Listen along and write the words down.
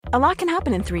A lot can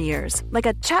happen in 3 years, like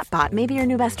a chatbot may be your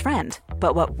new best friend.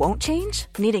 But what won't change?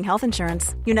 Needing health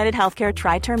insurance. United Healthcare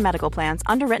Tri-Term Medical Plans,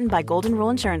 underwritten by Golden Rule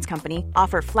Insurance Company,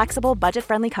 offer flexible,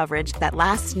 budget-friendly coverage that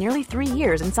lasts nearly 3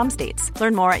 years in some states.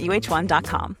 Learn more at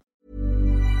uh1.com.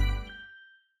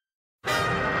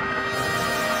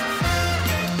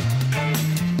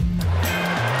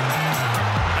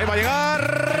 Ahí va a llegar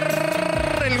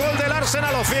el gol del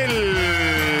Arsenal.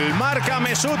 Ozil. Marca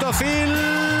Mesut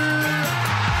Ozil.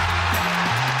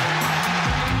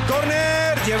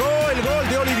 Corner, llegó el gol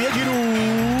de Olivier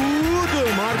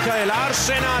Giroud, marca el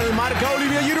Arsenal, marca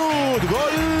Olivier Giroud,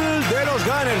 gol de los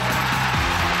Gunners.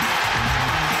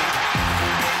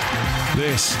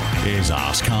 This is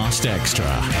Arsecast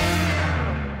Extra.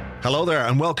 Hello there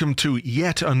and welcome to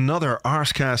yet another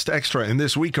Arsecast Extra in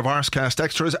this week of Arsecast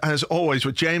Extras, as always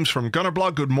with James from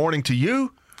Gunnerblog. Good morning to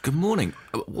you. Good morning.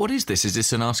 What is this? Is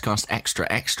this an Arsecast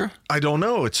Extra? I don't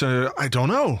know. I don't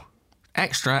know.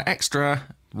 Extra.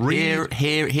 Hear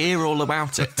all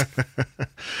about it.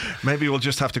 Maybe we'll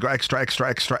just have to go extra.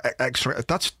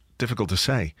 That's difficult to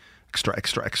say. Extra.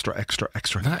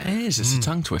 That is. It's a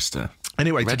tongue twister.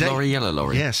 Anyway, Red today, lorry, yellow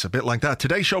lorry. Yes, a bit like that.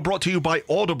 Today's show brought to you by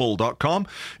Audible.com.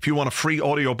 If you want a free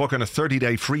audiobook and a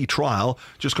 30-day free trial,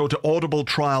 just go to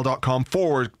audibletrial.com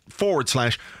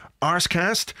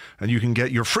 /Arsecast, and you can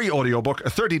get your free audiobook, a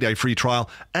 30-day free trial,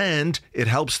 and it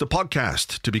helps the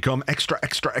podcast to become extra.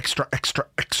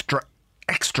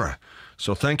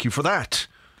 So thank you for that.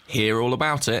 Hear all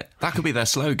about it. That could be their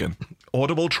slogan.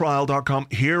 Audibletrial.com.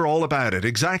 Hear all about it.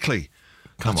 Exactly.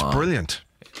 That's brilliant.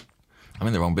 I'm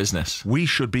in the wrong business. We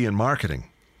should be in marketing.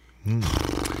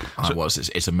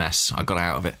 It's a mess. I got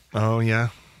out of it. Oh, yeah.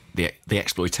 The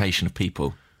exploitation of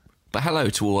people. But hello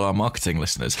to all our marketing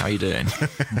listeners. How are you doing?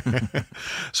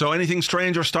 So anything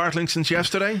strange or startling since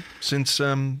yesterday? Since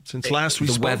last we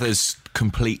spoke? The weather's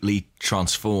completely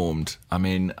transformed. I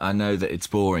mean, I know that it's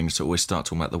boring to always start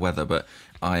talking about the weather, but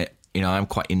I'm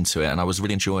quite into it, and I was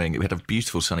really enjoying it. We had a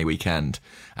beautiful sunny weekend,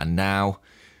 and now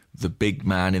the big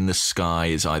man in the sky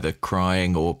is either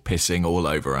crying or pissing all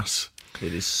over us.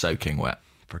 It is soaking wet.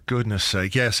 For goodness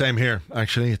sake. Yeah, same here,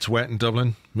 actually. It's wet in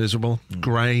Dublin, miserable,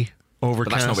 grey.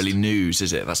 Overcast. But that's not really news,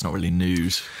 is it? That's not really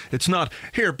news. It's not.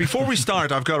 Here, before we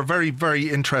start, I've got a very, very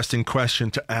interesting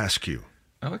question to ask you.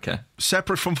 Oh, okay.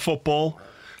 Separate from football,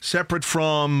 separate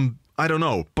from, I don't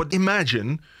know, but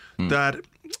imagine that,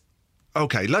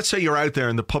 okay, let's say you're out there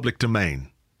in the public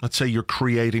domain. Let's say you're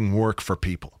creating work for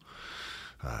people.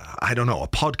 I don't know, a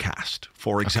podcast,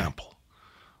 for example.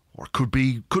 Or could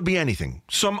be anything.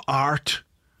 Some art.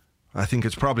 I think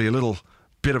it's probably a little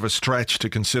bit of a stretch to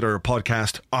consider a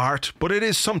podcast art, but it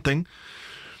is something.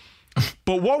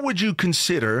 But what would you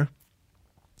consider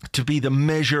to be the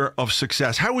measure of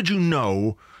success? How would you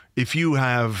know if you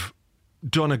have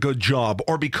done a good job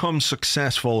or become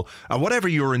successful at whatever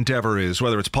your endeavor is,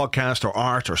 whether it's podcast or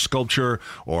art or sculpture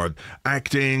or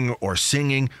acting or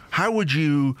singing? How would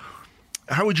you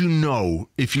know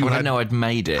if you I know I'd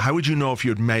made it? How would you know if you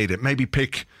had made it? Maybe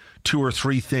pick 2 or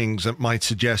 3 things that might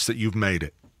suggest that you've made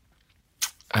it.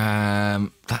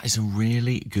 That is a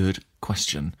really good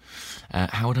question.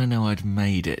 How would I know I'd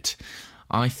made it?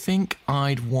 I think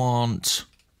I'd want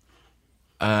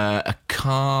a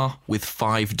car with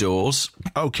 5 doors.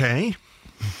 Okay.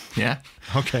 Yeah.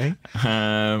 Okay.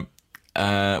 One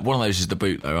of those is the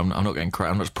boot, though. I'm not getting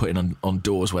I'm not just putting on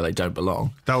doors where they don't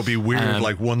belong. That would be weird,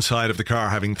 like one side of the car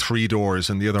having 3 doors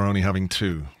and the other only having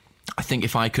 2. I think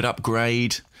if I could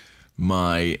upgrade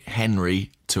my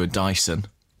Henry to a Dyson,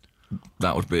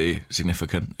 that would be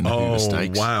significant in the Hoover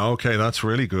Stakes. Oh, wow. Okay, that's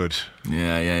really good.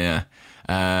 Yeah.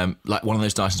 Like one of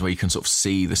those Dysons where you can sort of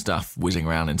see the stuff whizzing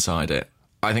around inside it.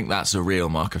 I think that's a real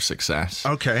mark of success.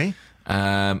 Okay.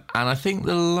 And I think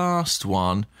the last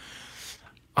one,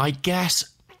 I guess,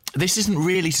 this isn't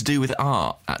really to do with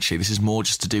art, actually. This is more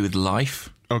just to do with life.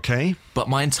 Okay. But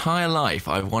my entire life,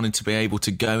 I've wanted to be able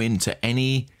to go into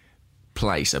any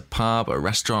place, a pub, a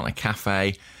restaurant, a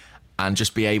cafe, and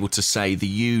just be able to say the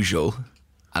usual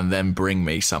and then bring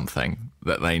me something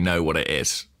that they know what it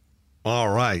is. All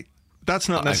right. That's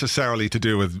not necessarily to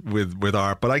do with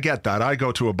art, but I get that. I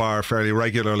go to a bar fairly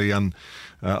regularly and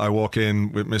I walk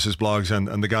in with Mrs. Bloggs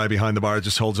and the guy behind the bar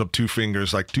just holds up 2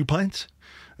 fingers like 2 pints.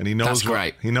 And he knows That's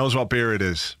great. He knows what beer it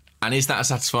is. And is that a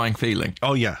satisfying feeling?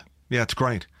 Oh, yeah. Yeah, it's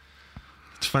great.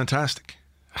 It's fantastic.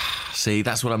 See,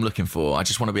 that's what I'm looking for. I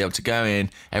just want to be able to go in,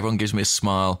 everyone gives me a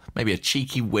smile, maybe a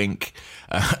cheeky wink,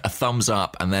 a thumbs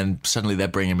up, and then suddenly they're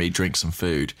bringing me drinks and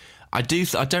food. I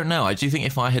don't know. I do think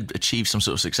if I had achieved some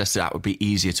sort of success, that would be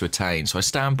easier to attain. So I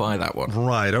stand by that one.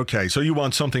 Right, okay. So you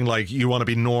want something like, you want to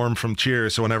be Norm from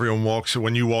Cheers, so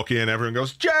when you walk in, everyone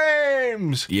goes,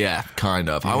 James! Yeah, kind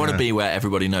of. I want to be where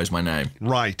everybody knows my name.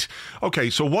 Right. Okay,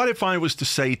 so what if I was to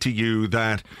say to you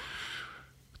that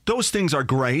those things are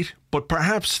great, but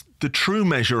perhaps the true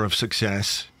measure of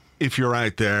success, if you're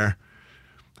out there,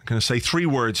 I'm going to say 3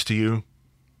 words to you: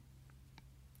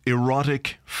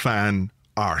 erotic fan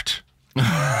art.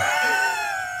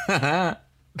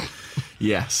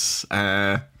 Yes.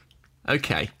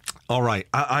 Okay. All right.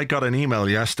 I got an email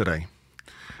yesterday.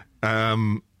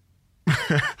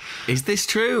 Is this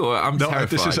true, or I'm terrified?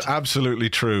 This is absolutely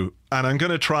true. And I'm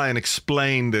going to try and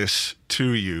explain this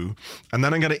to you. And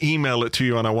then I'm going to email it to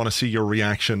you, and I want to see your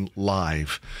reaction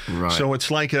live. Right. So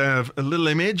it's like a little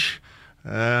image.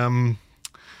 And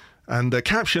the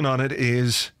caption on it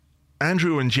is,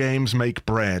 Andrew and James make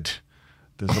bread.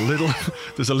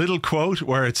 There's a little quote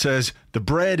where it says, the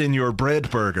bread in your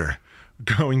bread burger.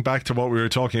 Going back to what we were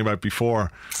talking about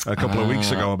before a couple of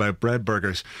weeks ago about bread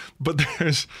burgers. But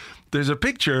there's a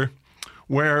picture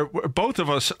where both of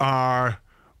us are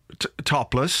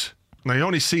topless. Now, you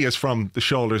only see us from the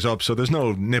shoulders up, so there's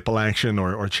no nipple action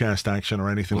or chest action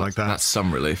or anything like that. That's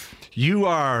some relief. You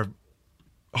are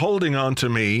holding on to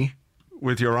me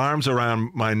with your arms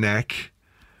around my neck,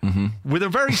 with a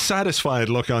very satisfied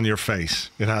look on your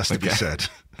face, it has to be said.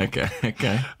 Okay.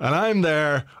 And I'm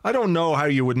there. I don't know how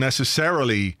you would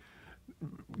necessarily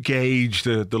gauge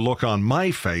the look on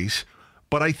my face,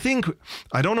 but I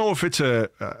don't know if it's a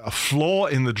flaw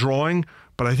in the drawing,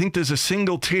 but I think there's a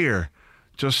single tear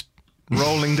just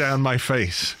rolling down my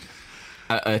face.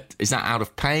 Is that out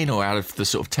of pain or out of the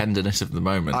sort of tenderness of the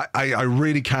moment? I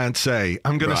really can't say.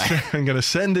 I'm going to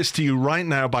send this to you right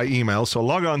now by email. So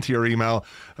log on to your email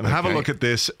and have a look at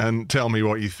this and tell me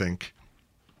what you think.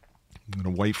 I'm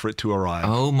going to wait for it to arrive.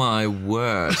 Oh, my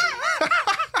word.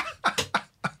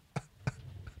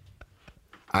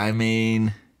 I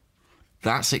mean,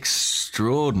 that's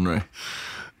extraordinary.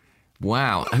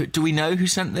 Wow. Do we know who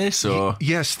sent this? Or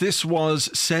Yes, this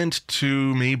was sent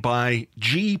to me by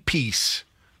G Peace.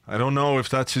 I don't know if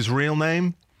that's his real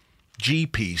name. G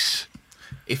Peace.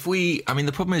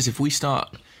 the problem is if we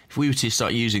were to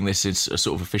start using this as a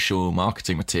sort of official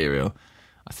marketing material,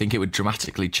 I think it would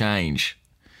dramatically change,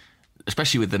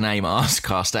 especially with the name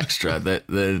Arscast Extra,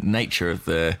 the nature of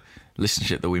the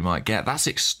listenership that we might get.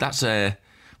 That's a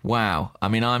wow. I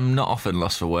mean, I'm not often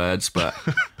lost for words, but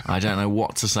I don't know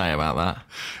what to say about that.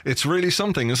 It's really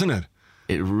something, isn't it?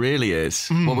 It really is.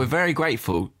 Well, we're very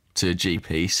grateful to G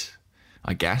Peace,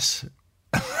 I guess.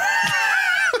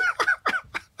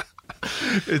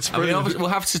 We'll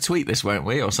have to tweet this, won't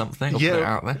we, or something? Or put it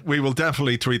out there. We will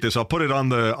definitely tweet this. I'll put it on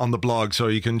the blog, so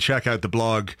you can check out the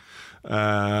blog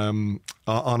on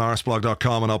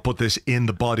arsblog.com, and I'll put this in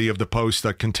the body of the post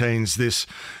that contains this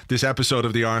episode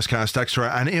of the Arscast Extra.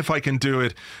 And if I can do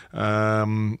it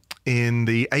in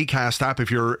the Acast app, if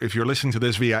you're listening to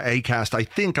this via Acast, I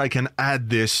think I can add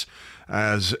this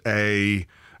as an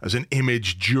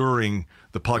image during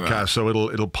the podcast, right. So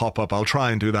it'll pop up. I'll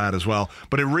try and do that as well.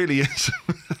 But it really is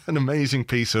an amazing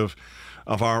piece of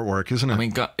artwork, isn't it? I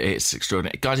mean, it's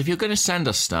extraordinary. Guys, if you're going to send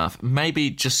us stuff, maybe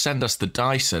just send us the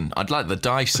Dyson. I'd like the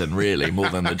Dyson, really, more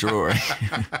than the drawing.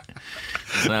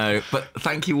 But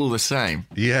thank you all the same.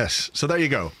 Yes. So there you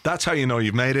go. That's how you know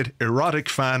you've made it. Erotic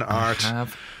fan art. I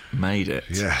have made it.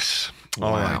 Yes.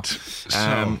 All right.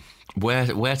 So, where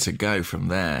to go from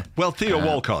there? Well, Theo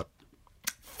Walcott.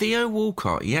 Theo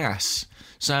Walcott, yes.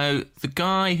 So the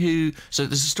guy so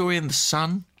there's a story in The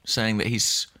Sun saying that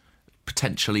he's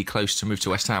potentially close to move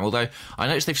to West Ham, although I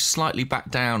noticed they've slightly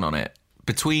backed down on it.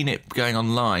 Between it going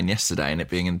online yesterday and it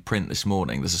being in print this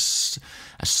morning, there's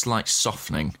a slight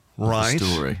softening of the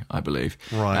story, I believe.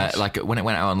 Right. Like when it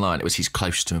went out online, it was he's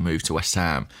close to a move to West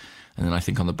Ham. And then I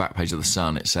think on the back page of The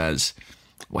Sun it says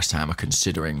West Ham are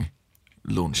considering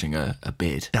launching a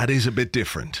bid. That is a bit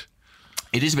different.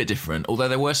 It is a bit different, although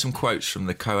there were some quotes from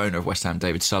the co-owner of West Ham,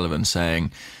 David Sullivan,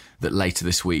 saying that later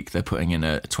this week they're putting in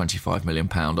a £25 million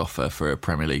offer for a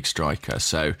Premier League striker.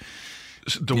 So,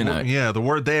 the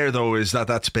word there, though, is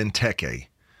that's Benteke.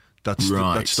 That's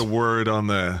the word on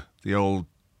the old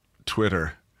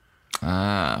Twitter.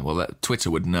 Ah, well, Twitter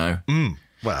would know.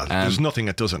 Well, there's nothing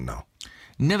it doesn't know.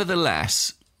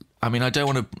 Nevertheless, I mean, I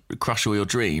don't want to crush all your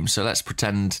dreams, so let's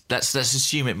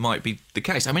assume it might be the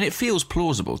case. I mean, it feels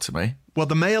plausible to me. Well,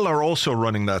 the Mail are also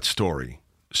running that story.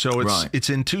 So it's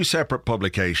in two separate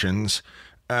publications,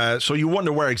 So you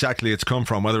wonder where exactly it's come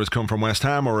from, whether it's come from West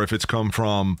Ham or if it's come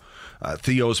from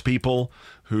Theo's people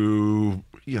who,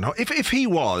 if he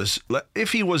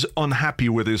was unhappy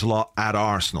with his lot at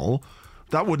Arsenal,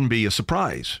 that wouldn't be a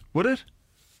surprise, would it?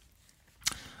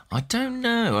 I don't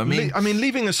know. I mean,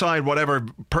 leaving aside whatever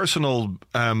personal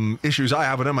issues I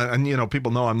have with him, and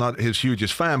people know I'm not his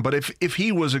hugest fan, but if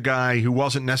he was a guy who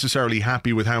wasn't necessarily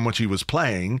happy with how much he was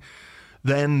playing,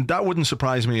 then that wouldn't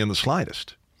surprise me in the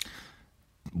slightest.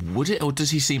 Would it, or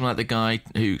does he seem like the kind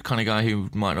of guy who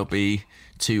might not be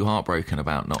too heartbroken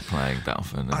about not playing that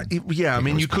often?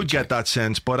 You could get that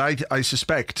sense, but I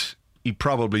suspect he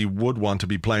probably would want to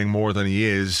be playing more than he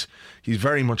is. He's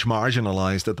very much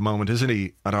marginalised at the moment, isn't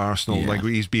he, at Arsenal? Yeah. Like,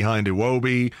 he's behind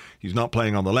Iwobi. He's not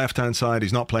playing on the left-hand side.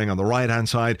 He's not playing on the right-hand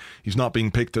side. He's not being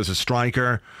picked as a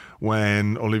striker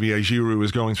when Olivier Giroud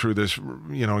is going through this,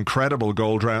 incredible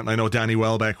goal drought. And I know Danny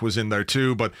Welbeck was in there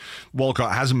too, but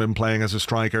Walcott hasn't been playing as a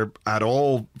striker at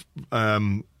all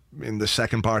in the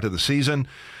second part of the season.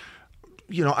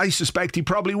 I suspect he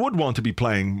probably would want to be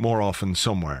playing more often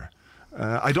somewhere.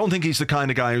 I don't think he's the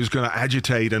kind of guy who's going to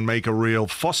agitate and make a real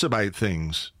fuss about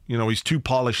things. He's too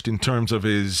polished in terms of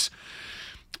his,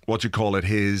 his PR.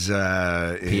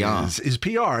 His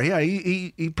PR, yeah.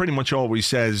 He pretty much always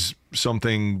says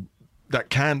something that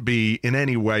can't be in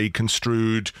any way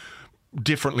construed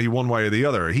differently one way or the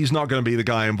other. He's not going to be the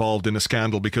guy involved in a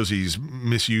scandal because he's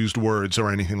misused words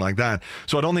or anything like that.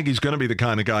 So I don't think he's going to be the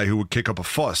kind of guy who would kick up a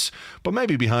fuss. But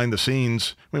maybe behind the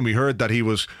scenes, when we heard that he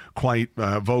was quite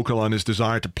vocal on his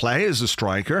desire to play as a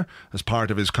striker as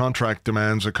part of his contract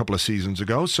demands a couple of seasons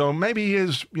ago. So maybe he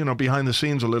is, behind the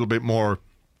scenes a little bit more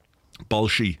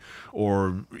bulshy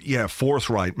or,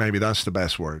 forthright. Maybe that's the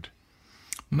best word.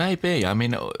 Maybe. I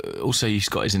mean, also he's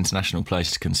got his international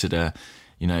place to consider.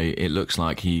 It looks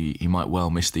like he might well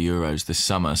miss the Euros this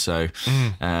summer. So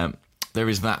there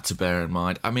is that to bear in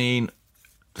mind. I mean,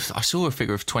 I saw a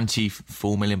figure of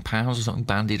 £24 million or something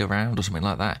bandied around or something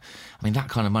like that. I mean, that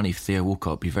kind of money for Theo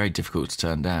Walcott would be very difficult to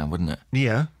turn down, wouldn't it?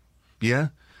 Yeah.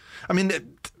 I mean,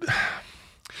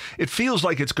 it feels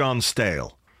like it's gone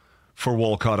stale for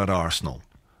Walcott at Arsenal.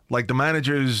 Like, the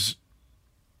manager's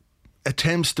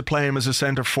attempts to play him as a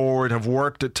centre forward have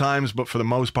worked at times, but for the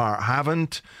most part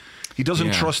haven't. He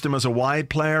doesn't trust him as a wide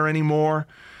player anymore.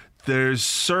 There's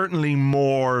certainly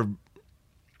more...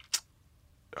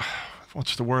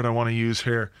 What's the word I want to use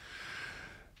here?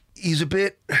 He's a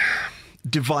bit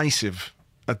divisive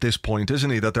at this point, isn't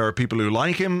he? That there are people who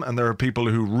like him and there are people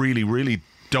who really, really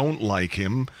don't like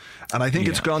him. And I think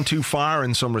it's gone too far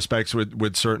in some respects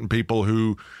with certain people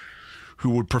who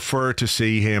would prefer to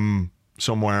see him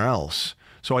somewhere else.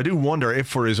 So I do wonder if,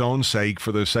 for his own sake,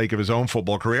 for the sake of his own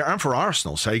football career, and for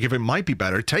Arsenal's sake, if it might be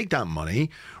better, take that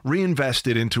money, reinvest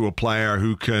it into a player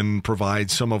who can provide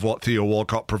some of what Theo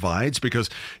Walcott provides, because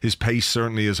his pace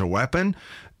certainly is a weapon,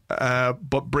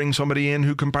 but bring somebody in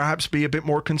who can perhaps be a bit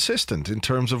more consistent in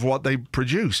terms of what they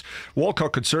produce.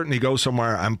 Walcott could certainly go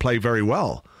somewhere and play very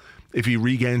well if he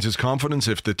regains his confidence,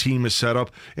 if the team is set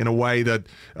up in a way that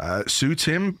suits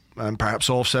him and perhaps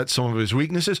offsets some of his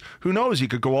weaknesses. Who knows? He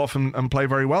could go off and play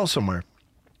very well somewhere.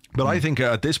 But I think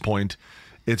at this point,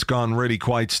 it's gone really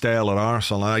quite stale at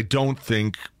Arsenal. And I don't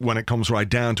think, when it comes right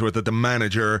down to it, that the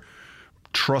manager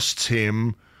trusts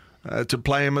him to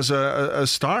play him as a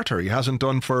starter. He hasn't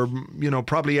done for,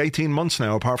 probably 18 months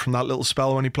now, apart from that little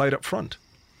spell when he played up front.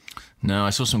 No, I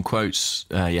saw some quotes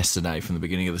yesterday from the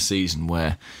beginning of the season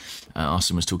where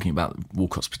Arsene was talking about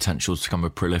Walcott's potential to become a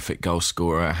prolific goal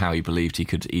scorer, how he believed he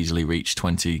could easily reach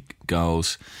 20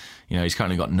 goals. He's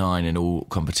currently got 9 in all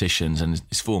competitions and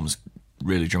his form's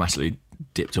really dramatically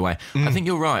dipped away. I think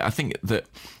you're right. I think that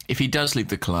if he does leave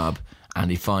the club and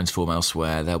he finds form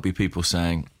elsewhere, there'll be people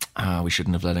saying, we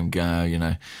shouldn't have let him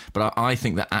go, But I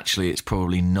think that actually it's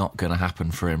probably not going to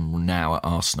happen for him now at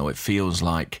Arsenal. It feels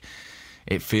like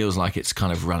it's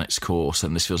kind of run its course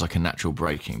and this feels like a natural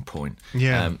breaking point.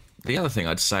 Yeah. The other thing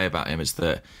I'd say about him is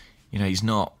that, he's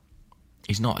not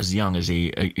as young as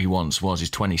he once was.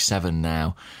 He's 27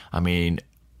 now. I mean,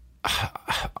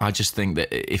 I just think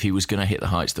that if he was going to hit the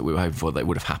heights that we were hoping for, they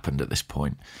would have happened at this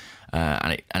point.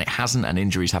 And it hasn't, and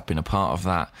injuries have been a part of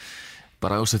that.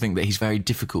 But I also think that he's very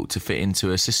difficult to fit into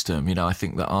a system. I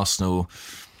think that Arsenal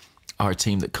are a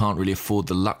team that can't really afford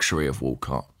the luxury of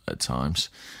Walcott at times.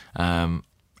 And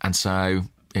so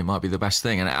it might be the best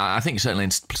thing. And I think certainly in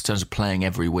terms of playing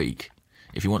every week,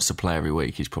 if he wants to play every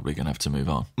week, he's probably going to have to move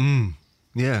on.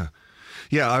 Yeah,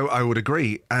 I would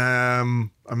agree.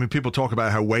 People talk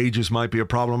about how wages might be a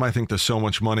problem. I think there's so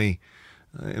much money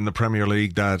in the Premier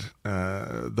League that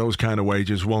those kind of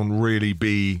wages won't really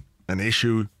be an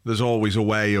issue. There's always a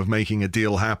way of making a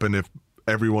deal happen if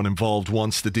everyone involved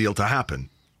wants the deal to happen.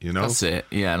 You know? That's it,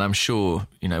 yeah. And I'm sure,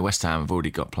 West Ham have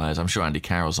already got players. I'm sure Andy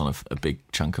Carroll's on a big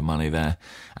chunk of money there.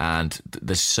 And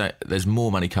there's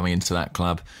more money coming into that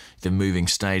club. They're moving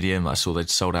stadium. I saw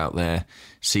they'd sold out their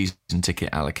season ticket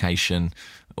allocation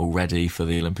already for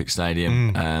the Olympic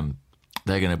Stadium.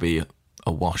 They're going to be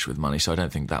awash with money, so I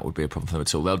don't think that would be a problem for them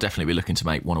at all. They'll definitely be looking to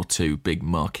make one or two big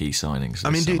marquee signings.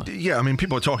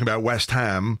 People are talking about West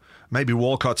Ham. Maybe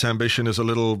Walcott's ambition is a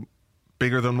little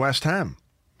bigger than West Ham.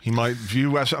 He might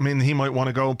view he might want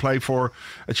to go and play for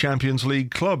a Champions League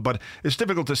club, but it's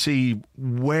difficult to see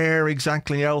where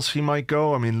exactly else he might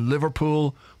go. I mean,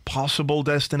 Liverpool, possible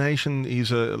destination.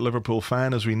 He's a Liverpool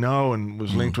fan, as we know, and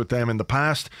was linked with them in the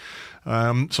past.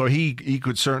 So he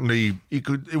could certainly, it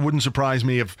wouldn't surprise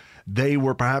me if they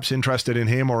were perhaps interested in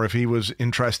him or if he was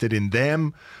interested in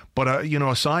them. But,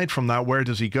 aside from that, where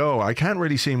does he go? I can't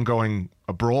really see him going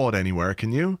abroad anywhere,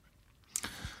 can you?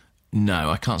 No,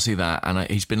 I can't see that. And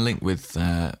he's been linked with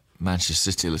Manchester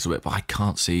City a little bit, but I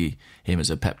can't see him as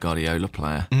a Pep Guardiola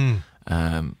player.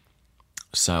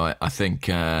 So I think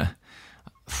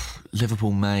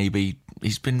Liverpool maybe.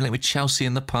 He's been linked with Chelsea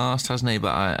in the past, hasn't he?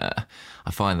 But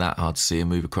I find that hard to see him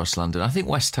move across London. I think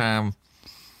West Ham,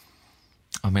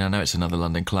 I know it's another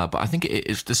London club, but I think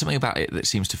there's something about it that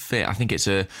seems to fit. I think it's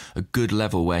a good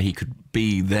level where he could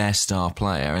be their star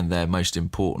player and their most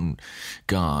important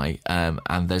guy, and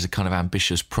there's a kind of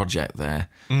ambitious project there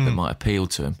that might appeal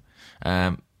to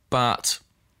him. But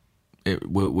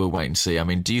we'll wait and see.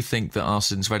 Do you think that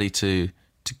Arsene's ready to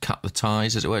cut the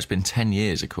ties, as it were? It's been 10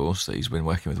 years, of course, that he's been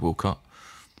working with Walcott.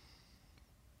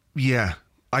 Yeah,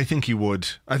 I think he would.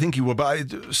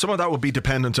 But some of that would be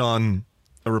dependent on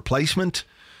a replacement,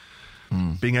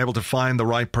 being able to find the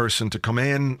right person to come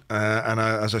in.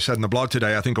 As I said in the blog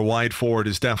today, I think a wide forward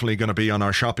is definitely going to be on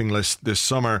our shopping list this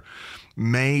summer.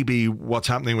 Maybe what's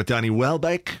happening with Danny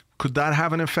Welbeck, could that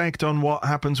have an effect on what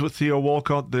happens with Theo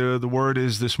Walcott? The word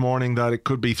is this morning that it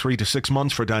could be 3 to 6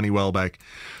 months for Danny Welbeck.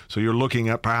 So you're looking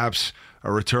at perhaps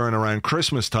a return around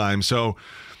Christmas time. So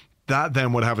that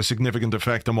then would have a significant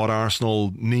effect on what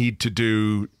Arsenal need to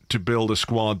do to build a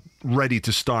squad ready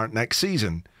to start next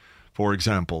season, for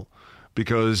example.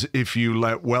 Because if you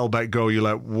let Welbeck go, you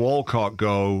let Walcott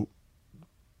go,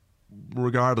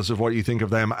 regardless of what you think of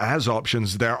them as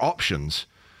options, they're options.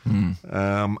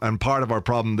 And part of our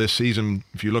problem this season,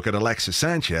 if you look at Alexis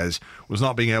Sanchez, was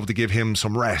not being able to give him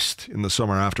some rest in the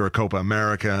summer after a Copa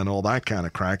America and all that kind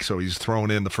of crack. So he's thrown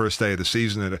in the first day of the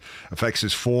season. It affects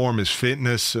his form, his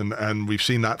fitness, and we've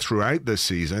seen that throughout this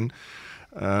season.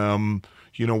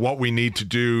 What we need to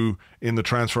do in the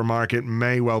transfer market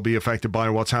may well be affected by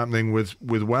what's happening with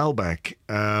Welbeck.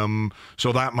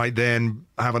 So that might then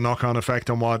have a knock-on effect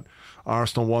on what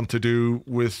Arsenal want to do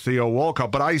with Theo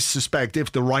Walcott. But I suspect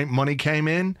if the right money came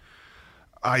in,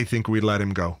 I think we'd let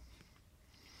him go.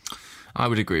 I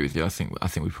would agree with you. I think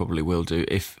we probably will do.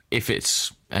 If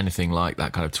it's anything like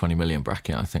that kind of 20 million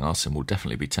bracket, I think Arsenal will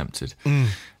definitely be tempted.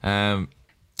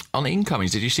 On the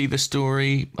incomings, did you see the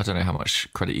story? I don't know how much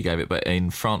credit you gave it, but in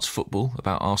France Football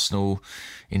about Arsenal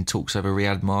in talks over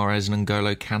Riyad Mahrez and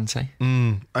N'Golo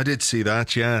Kante? I did see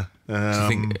that, yeah.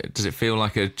 Does it feel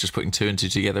like just putting two and two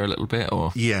together a little bit?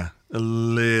 Or yeah, a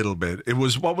little bit.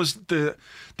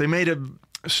 They made a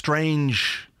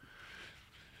strange...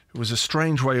 It was a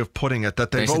strange way of putting it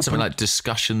that they said something like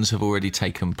discussions have already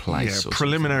taken place. Yeah,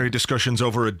 preliminary discussions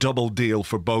over a double deal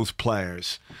for both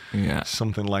players. Yeah,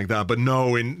 something like that. But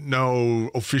no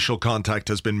official contact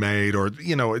has been made, or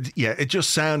it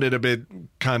just sounded a bit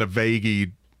kind of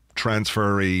vaguey,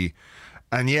 transfer-y.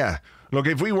 And yeah, look,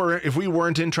 if we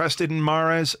weren't interested in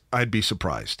Mahrez, I'd be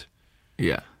surprised.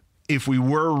 Yeah, if we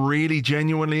were really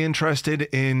genuinely interested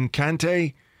in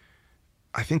Kante,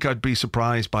 I think I'd be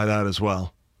surprised by that as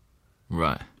well.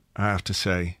 Right. I have to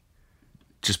say.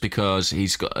 Just because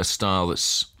he's got a style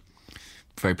that's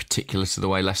very particular to the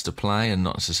way Leicester play and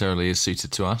not necessarily is suited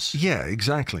to us? Yeah,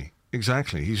 exactly.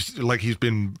 He's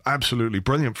been absolutely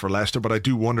brilliant for Leicester, but I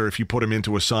do wonder if you put him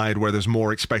into a side where there's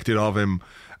more expected of him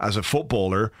as a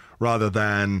footballer rather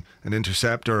than an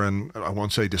interceptor, and I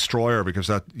won't say destroyer because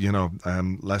that,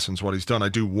 lessens what he's done. I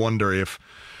do wonder if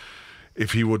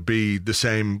he would be the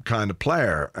same kind of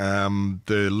player.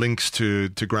 The links to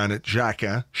Granit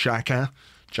Xhaka,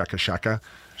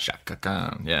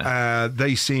 yeah.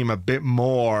 They seem a bit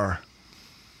more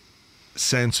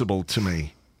sensible to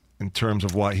me in terms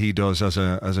of what he does as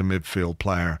a midfield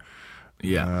player.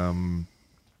 Yeah.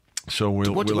 So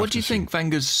what do you think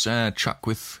Wenger's truck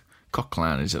with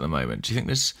Coquelin is at the moment? Do you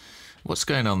think what's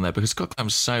going on there? Because Coquelin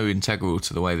was so integral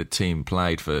to the way the team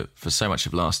played for so much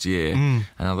of last year, and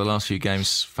now the last few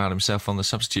games found himself on the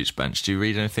substitutes bench. Do you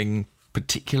read anything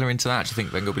particular into that? Do you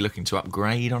think Wenger will be looking to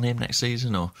upgrade on him next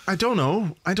season? Or I don't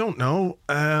know.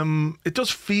 It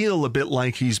does feel a bit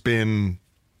like he's been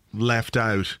left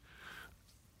out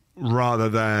rather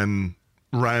than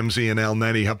Ramsey and El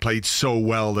Neni have played so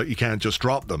well that you can't just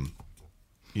drop them,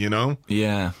 you know?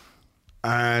 Yeah.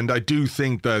 And I do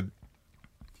think that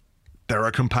there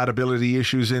are compatibility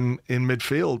issues in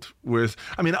midfield with...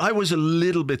 I mean, I was a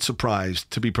little bit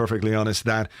surprised, to be perfectly honest,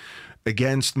 that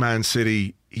against Man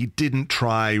City, he didn't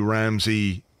try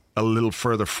Ramsey a little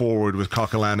further forward with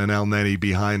Coquelin and El Neni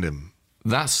behind him.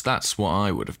 That's what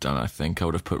I would have done, I think. I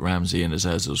would have put Ramsey in as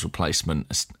Ozil's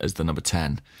replacement as the number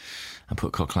 10 and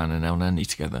put Coquelin and El Neni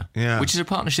together. Yeah. Which is a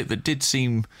partnership that did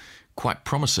seem quite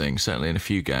promising, certainly in a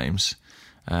few games.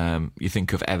 You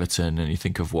think of Everton and you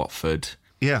think of Watford...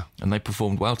 Yeah. And they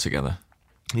performed well together.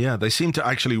 Yeah, they seem to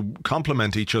actually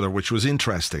complement each other, which was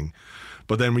interesting.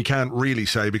 But then we can't really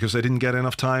say because they didn't get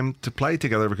enough time to play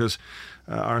together because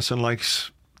Arsene likes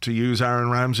to use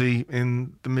Aaron Ramsey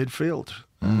in the midfield.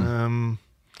 And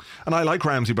I like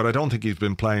Ramsey, but I don't think he's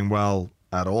been playing well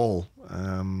at all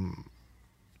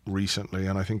recently.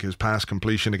 And I think his pass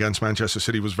completion against Manchester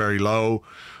City was very low,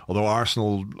 although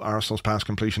Arsenal's pass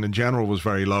completion in general was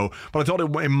very low. But I thought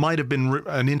it might have been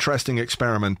an interesting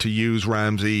experiment to use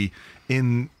Ramsey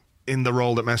in the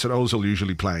role that Mesut Ozil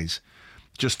usually plays,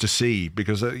 just to see,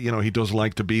 because he does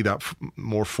like to be that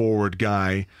more forward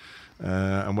guy,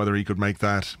 and whether he could make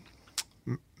that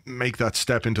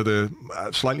step into the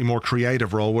slightly more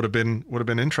creative role would have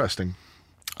been interesting.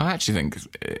 I actually think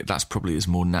that's probably his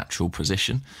more natural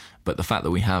position, but the fact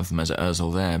that we have Mesut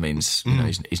Ozil there means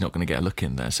he's not going to get a look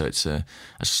in there, so it's a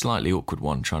slightly awkward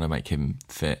one trying to make him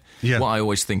fit. Yeah. What I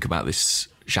always think about this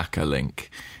Xhaka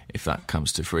link, if that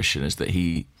comes to fruition, is that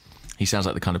he sounds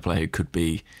like the kind of player who could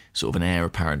be sort of an heir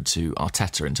apparent to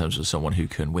Arteta in terms of someone who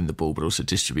can win the ball but also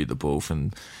distribute the ball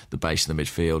from the base of the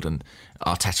midfield. And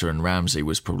Arteta and Ramsey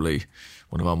was probably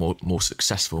one of our more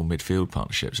successful midfield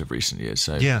partnerships of recent years.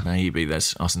 So maybe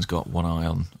Arsene's got one eye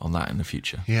on that in the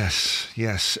future. Yes.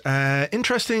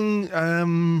 Interesting,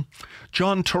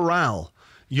 John Toral,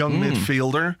 young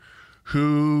midfielder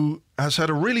who has had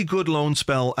a really good loan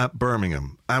spell at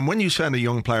Birmingham. And when you send a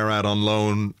young player out on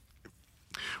loan,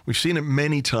 we've seen it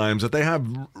many times that they have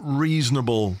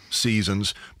reasonable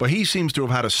seasons, but he seems to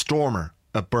have had a stormer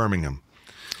at Birmingham.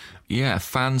 Yeah,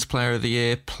 Fans Player of the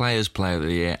Year, Players Player of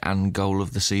the Year, and Goal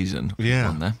of the Season.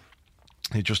 Yeah. There.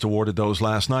 He just awarded those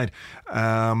last night.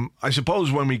 I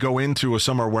suppose when we go into a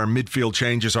summer where midfield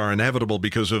changes are inevitable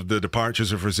because of the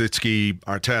departures of Rosicky,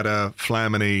 Arteta,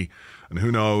 Flamini, and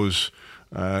who knows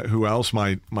who else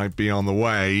might be on the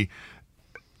way,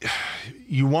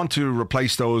 you want to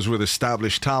replace those with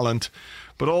established talent,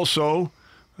 but also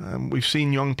we've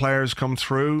seen young players come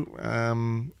through.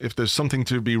 If there's something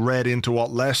to be read into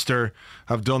what Leicester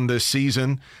have done this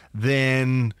season,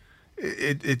 then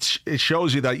it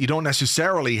shows you that you don't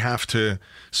necessarily have to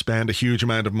spend a huge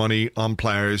amount of money on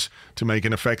players to make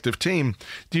an effective team.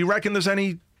 Do you reckon there's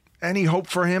any hope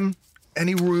for him?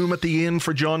 Any room at the inn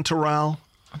for John Toral?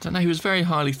 I don't know. He was very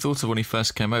highly thought of when he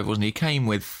first came over, wasn't he? He came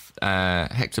with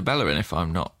Hector Bellerin, if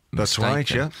I'm not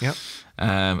mistaken. That's right, yeah.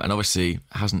 And obviously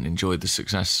hasn't enjoyed the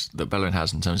success that Bellerin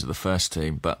has in terms of the first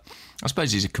team. But I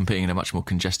suppose he's competing in a much more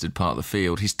congested part of the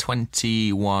field. He's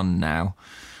 21 now.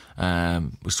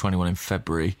 Was 21 in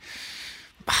February.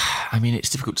 I mean, it's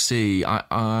difficult to see.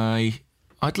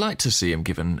 I'd like to see him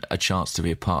given a chance to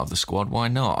be a part of the squad. Why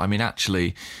not? I mean,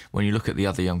 actually, when you look at the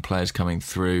other young players coming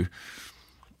through,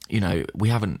 we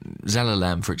haven't...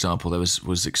 Zelalem, for example,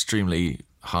 was extremely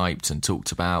hyped and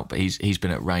talked about, but he's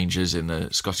been at Rangers in the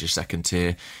Scottish second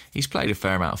tier. He's played a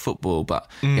fair amount of football, but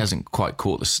he hasn't quite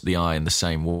caught the eye in the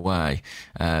same way.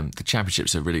 The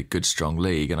Championship's a really good, strong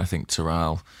league, and I think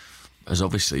Toral has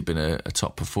obviously been a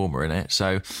top performer in it.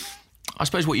 So I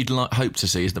suppose what you'd hope to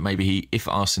see is that maybe if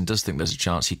Arsene does think there's a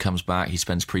chance, he comes back, he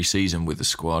spends pre-season with the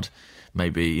squad,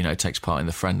 maybe takes part in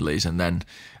the friendlies, and then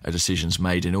a decision's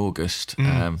made in August.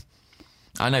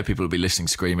 I know people will be listening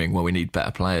screaming, well, we need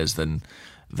better players than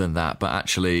that, but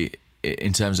actually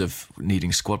in terms of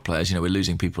needing squad players, we're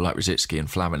losing people like Rosicky and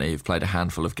Flamini who've played a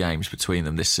handful of games between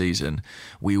them this season.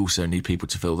 We also need people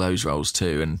to fill those roles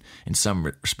too, and in some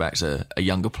respects a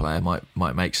younger player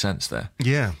might make sense there.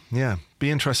 Yeah. Be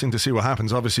interesting to see what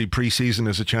happens. Obviously pre-season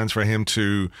is a chance for him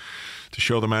to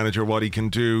show the manager what he can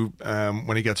do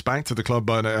when he gets back to the club,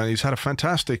 but he's had a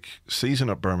fantastic season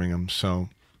at Birmingham, so...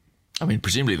 I mean,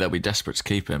 presumably they'll be desperate to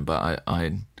keep him, but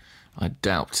I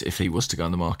doubt if he was to go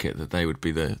on the market that they would be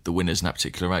the winners in that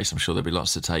particular race. I'm sure there'd be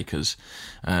lots of takers,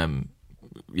 around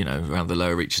the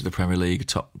lower reaches of the Premier League,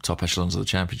 top echelons of the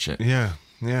Championship. Yeah.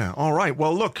 Yeah. All right.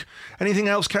 Well, look. Anything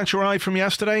else catch your eye from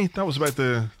yesterday? That was about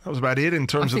it in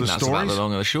terms of the stories. That's about the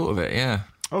long and the short of it. Yeah.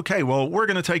 Okay, well, we're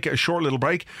going to take a short little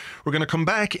break. We're going to come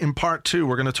back in part 2.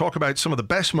 We're going to talk about some of the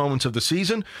best moments of the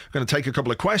season. We're going to take a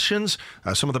couple of questions,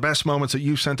 some of the best moments that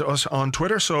you've sent to us on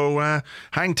Twitter. So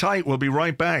hang tight. We'll be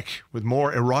right back with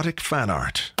more erotic fan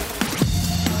art.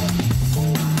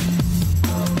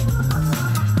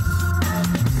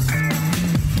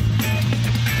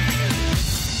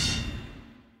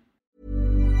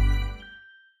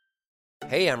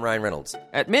 Hey, I'm Ryan Reynolds.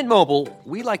 At Mint Mobile,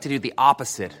 we like to do the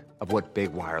opposite of what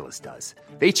Big Wireless does.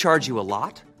 They charge you a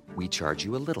lot, we charge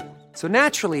you a little. So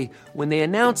naturally, when they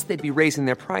announced they'd be raising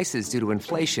their prices due to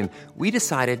inflation, we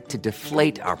decided to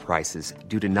deflate our prices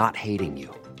due to not hating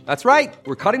you. That's right.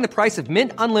 We're cutting the price of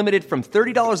Mint Unlimited from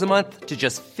 $30 a month to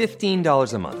just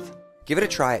 $15 a month. Give it a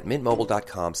try at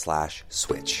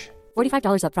mintmobile.com/switch.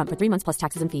 $45 up front for 3 months plus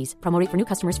taxes and fees. Promo rate for new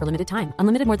customers for limited time.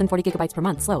 Unlimited more than 40 gigabytes per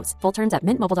month. Slows full terms at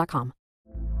mintmobile.com.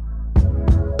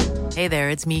 Hey there,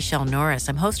 it's Michelle Norris.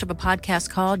 I'm host of a podcast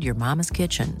called Your Mama's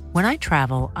Kitchen. When I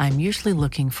travel, I'm usually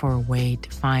looking for a way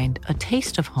to find a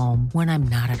taste of home when I'm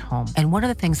not at home. And one of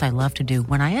the things I love to do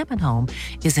when I am at home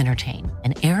is entertain.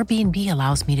 And Airbnb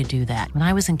allows me to do that. When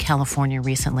I was in California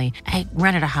recently, I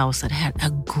rented a house that had a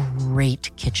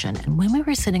great kitchen. And when we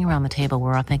were sitting around the table, we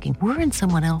were all thinking, we're in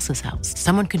someone else's house.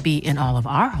 Someone could be in all of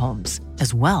our homes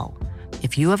as well.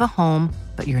 If you have a home,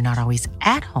 but you're not always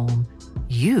at home,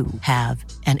 you have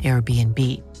an Airbnb.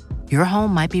 Your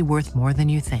home might be worth more than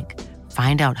you think.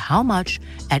 Find out how much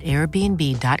at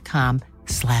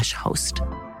airbnb.com/host.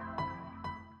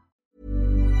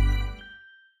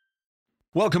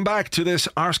 Welcome back to this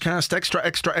Arscast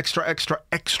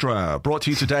Extra, brought to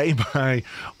you today by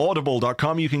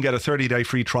Audible.com. You can get a 30-day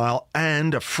free trial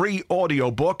and a free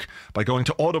audiobook by going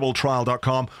to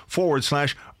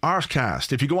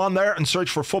audibletrial.com/Arscast. If you go on there and search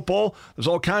for football, there's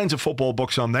all kinds of football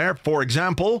books on there. For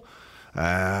example,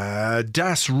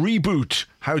 Das Reboot,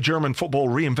 How German Football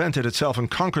Reinvented Itself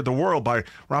and Conquered the World by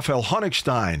Raphael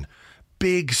Honigstein.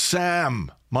 Big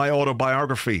Sam, my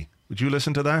autobiography. Would you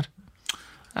listen to that?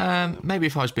 Maybe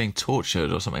if I was being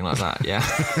tortured or something like that, yeah.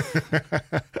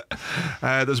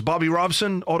 There's Bobby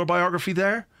Robson autobiography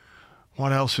there.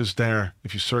 What else is there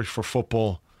if you search for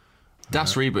football?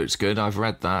 Das Reboot's good. I've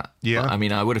read that. Yeah. But, I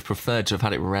mean, I would have preferred to have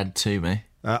had it read to me.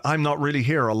 I'm Not Really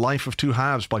Here, A Life of Two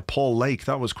Halves by Paul Lake.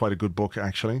 That was quite a good book,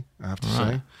 actually, I have to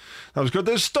say. That was good.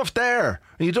 There's stuff there.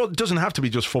 And it doesn't have to be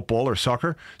just football or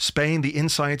soccer. Spain, the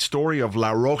inside story of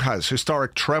La Roja's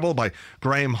historic treble by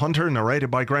Graham Hunter,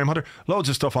 narrated by Graham Hunter. Loads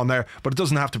of stuff on there, but it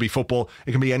doesn't have to be football.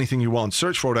 It can be anything you want.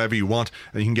 Search for whatever you want,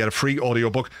 and you can get a free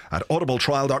audiobook at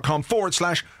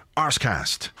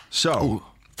audibletrial.com/Arscast. So... Ooh.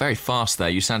 Very fast there.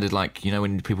 You sounded like, you know,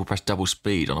 when people press double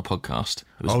speed on a podcast.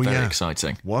 It was very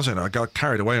exciting. Was it? I got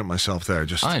carried away with myself there.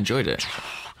 I enjoyed it.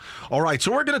 All right,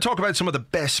 so we're going to talk about some of the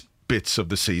best bits of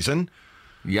the season.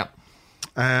 Yep.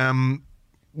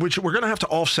 Which we're going to have to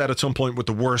offset at some point with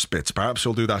the worst bits. Perhaps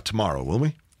we'll do that tomorrow, will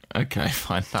we? Okay,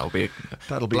 fine. That'll be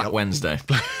Black Wednesday.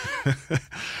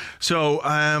 So,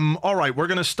 all right, we're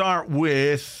going to start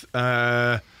with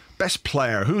best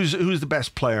player. Who's the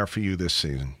best player for you this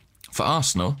season? For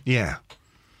Arsenal? Yeah.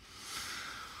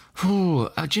 Ooh,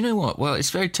 do you know what? Well, it's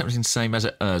very tempting to say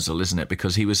Mesut Ozil, isn't it?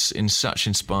 Because he was in such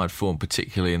inspired form,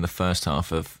 particularly in the first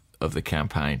half of the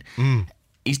campaign.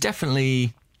 He's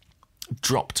definitely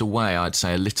dropped away, I'd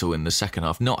say, a little in the second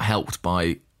half, not helped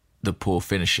by the poor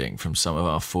finishing from some of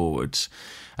our forwards.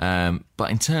 But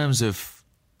in terms of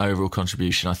overall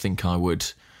contribution, I think I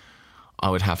would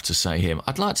have to say him.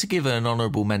 I'd like to give an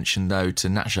honourable mention, though, to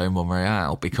Nacho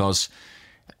Monreal, because...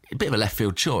 a bit of a left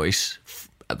field choice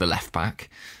at the left back,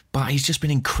 but he's just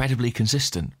been incredibly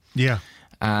consistent. Yeah.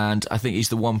 And I think he's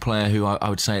the one player who I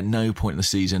would say at no point in the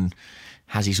season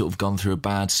has he sort of gone through a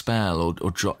bad spell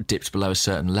or dipped below a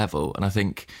certain level. And I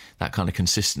think that kind of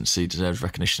consistency deserves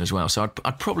recognition as well. So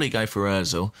I'd probably go for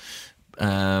Ozil.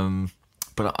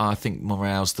 But I think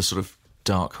Monreal's the sort of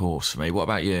dark horse for me. What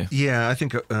about you? Yeah, I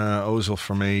think Ozil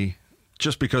for me,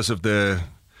 just because of the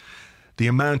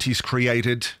amount he's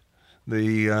created...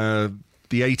 The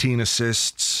 18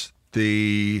 assists,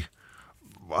 the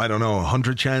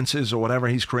 100 chances or whatever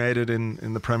he's created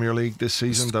in the Premier League this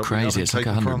season. It's crazy. It's like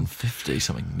 150,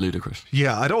 something ludicrous.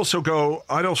 Yeah, I'd also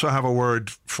have a word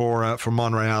for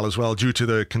Monreal as well, due to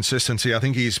the consistency. I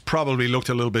think he's probably looked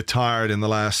a little bit tired in the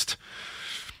last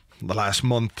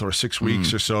month or 6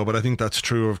 weeks or so, but I think that's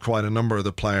true of quite a number of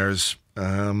the players.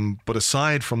 But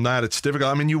aside from that, it's difficult.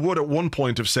 I mean, you would at one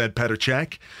point have said Petr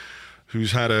Cech,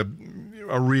 who's had a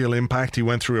real impact. He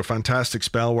went through a fantastic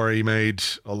spell where he made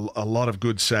a lot of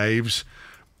good saves.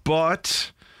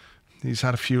 But he's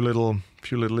had a few little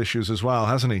issues as well,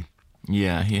 hasn't he?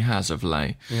 Yeah, he has of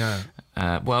late. Yeah.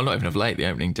 Well, not even of late, the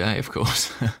opening day, of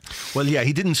course. Well, yeah,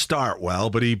 he didn't start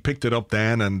well, but he picked it up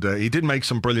then, and he did make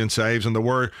some brilliant saves. And there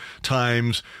were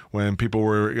times when people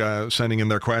were sending in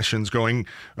their questions going,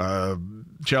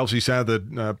 Chelsea said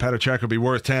that Petr Cech would be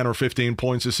worth 10 or 15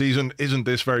 points a season. Isn't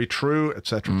this very true?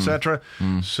 Etc., etc.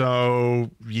 So,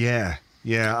 yeah,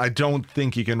 I don't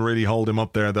think you can really hold him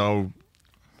up there, though,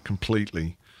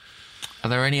 completely. Are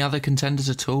there any other contenders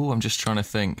at all? I'm just trying to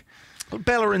think. Well,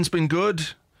 Bellerin's been good.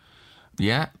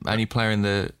 Yeah, only player in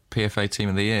the PFA Team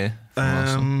of the Year.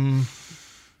 I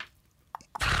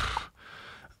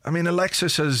mean,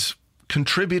 Alexis has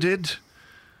contributed.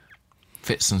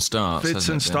 Fits and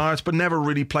starts, but never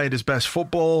really played his best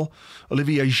football.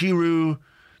 Olivier Giroud,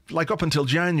 like up until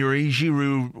January,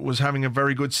 Giroud was having a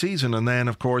very good season, and then,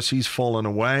 of course, he's fallen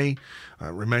away,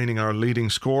 remaining our leading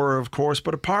scorer, of course.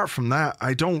 But apart from that,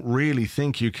 I don't really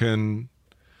think you can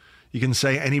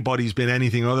say anybody's been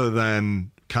anything other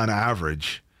than kind of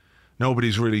average.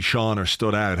 Nobody's really shone or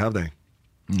stood out, have they?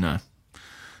 No.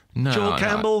 Joel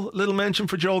Campbell, little mention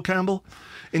for Joel Campbell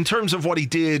in terms of what he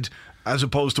did as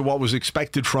opposed to what was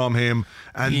expected from him.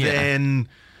 And then,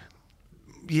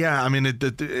 I mean,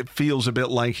 it feels a bit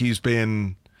like he's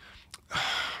been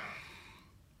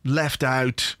left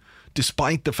out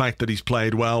despite the fact that he's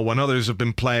played well when others have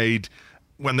been played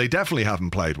when they definitely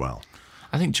haven't played well.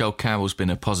 I think Joel Campbell's been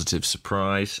a positive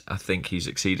surprise. I think he's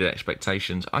exceeded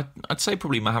expectations. I'd say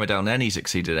probably Mohamed El Neni's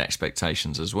exceeded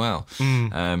expectations as well.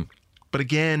 But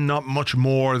again, not much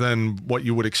more than what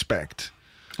you would expect.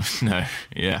 No,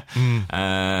 yeah.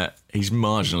 He's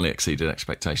marginally exceeded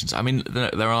expectations. I mean,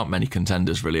 there aren't many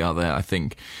contenders really, are there? I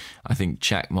think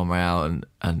Cech, Monreal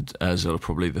and Ozil are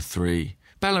probably the three.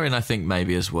 Bellerin, I think,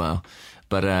 maybe as well.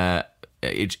 But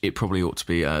it probably ought to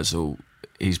be Ozil.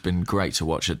 He's been great to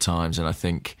watch at times, and I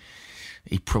think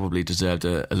he probably deserved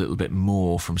a little bit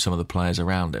more from some of the players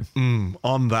around him.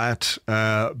 On that,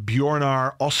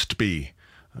 Bjornar Ostby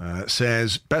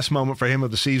says, best moment for him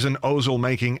of the season, Ozil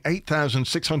making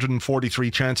 8,643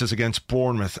 chances against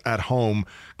Bournemouth at home.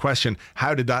 Question,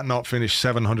 how did that not finish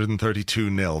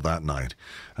 732-0 that night?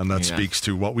 And that speaks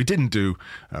to what we didn't do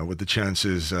with the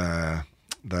chances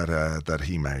that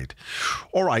he made.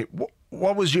 All right,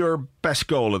 what was your best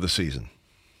goal of the season?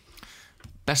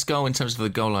 Best goal in terms of the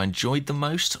goal I enjoyed the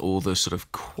most, or the sort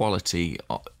of quality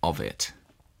of it?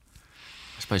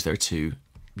 I suppose there are two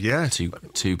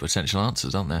potential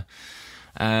answers, aren't there?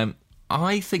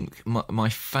 I think my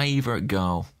favourite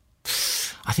goal,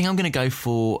 I think I'm going to go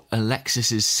for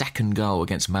Alexis's second goal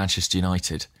against Manchester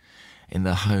United in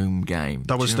the home game.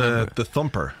 That was the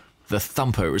thumper. The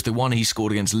thumper. It was the one he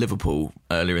scored against Liverpool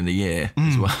earlier in the year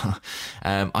as well.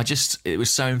 It was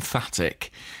so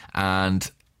emphatic,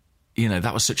 and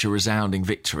that was such a resounding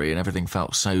victory, and everything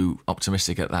felt so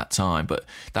optimistic at that time. But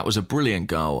that was a brilliant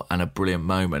goal and a brilliant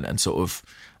moment, and sort of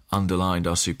underlined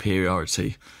our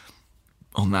superiority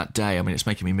on that day. I mean, it's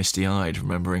making me misty-eyed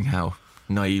remembering how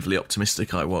naively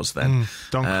optimistic I was then.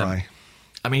 Don't cry.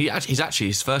 I mean,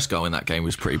 his first goal in that game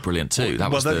was pretty brilliant too.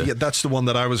 That's the one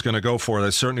that I was going to go for.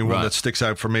 That's certainly one that sticks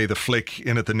out for me. The flick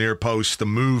in at the near post, the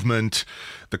movement,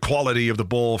 the quality of the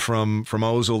ball from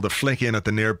Ozil, the flick in at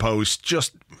the near post,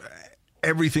 just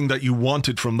everything that you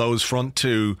wanted from those front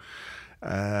two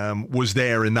was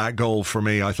there in that goal for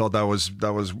me. I thought that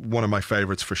was one of my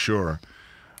favourites for sure.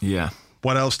 Yeah.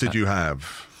 What else did you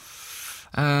have?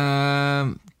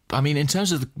 I mean, in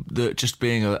terms of the just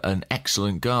being an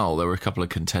excellent goal, there were a couple of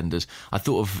contenders. I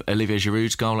thought of Olivier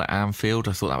Giroud's goal at Anfield.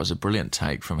 I thought that was a brilliant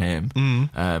take from him.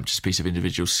 Just a piece of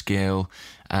individual skill.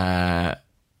 I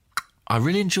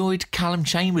really enjoyed Callum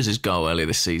Chambers' goal earlier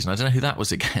this season. I don't know who that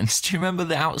was against. Do you remember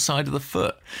the outside of the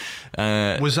foot?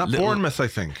 Was that Bournemouth, I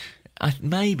think?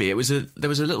 Maybe. There was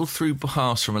a little through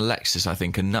pass from Alexis, I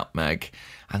think, a nutmeg.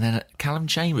 And then Callum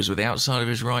Chambers with the outside of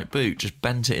his right boot just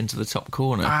bent it into the top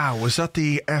corner. Was that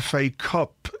the FA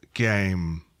Cup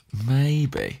game?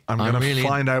 Maybe. I'm going to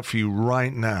find out for you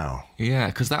right now. Yeah,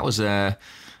 because that was an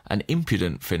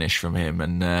impudent finish from him,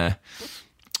 and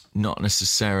not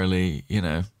necessarily,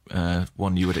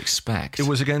 one you would expect. It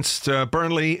was against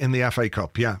Burnley in the FA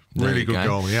Cup, yeah. Really good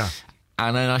goal, yeah.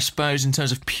 And then I suppose in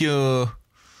terms of pure,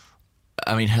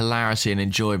 hilarity and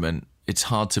enjoyment, it's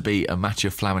hard to beat a Mathieu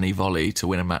Flamini volley to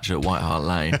win a match at White Hart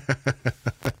Lane.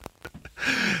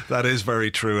 That is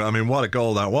very true. I mean, what a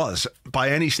goal that was.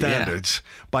 By any standards,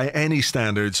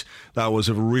 that was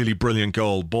a really brilliant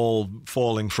goal. Ball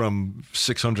falling from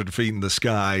 600 feet in the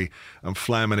sky, and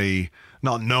Flamini,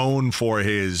 not known for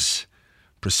his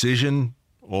precision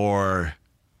or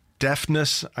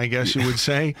deftness, I guess you would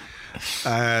say,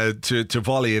 to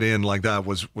volley it in like that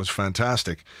was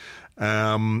fantastic.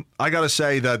 I got to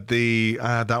say that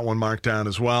that one marked down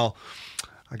as well.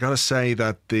 I got to say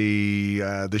that the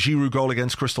Giroud goal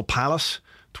against Crystal Palace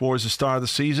towards the start of the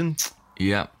season,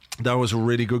 yeah, that was a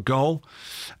really good goal.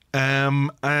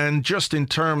 And just in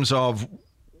terms of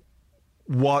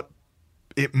what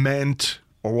it meant,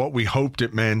 or what we hoped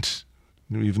it meant,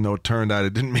 even though it turned out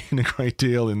it didn't mean a great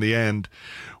deal in the end,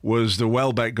 was the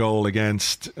Welbeck goal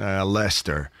against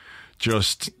Leicester.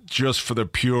 Just for the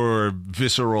pure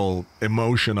visceral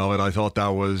emotion of it, I thought that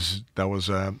was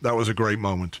a great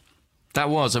moment. That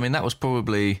was. I mean, that was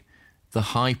probably the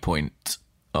high point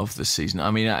of the season.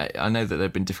 I mean, I know that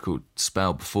there'd been a difficult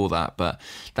spell before that, but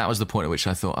that was the point at which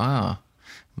I thought,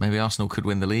 maybe Arsenal could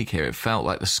win the league here. It felt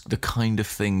like the kind of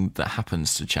thing that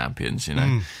happens to champions, you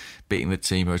know, beating the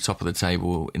team who are top of the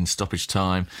table in stoppage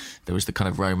time. There was the kind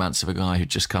of romance of a guy who'd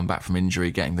just come back from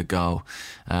injury, getting the goal.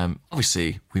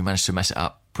 Obviously, we managed to mess it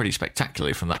up pretty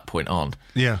spectacularly from that point on.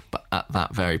 Yeah. But at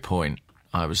that very point,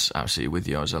 I was absolutely with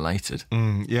you. I was elated.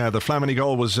 Yeah, the Flamini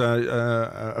goal was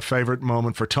a favourite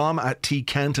moment for Tom at T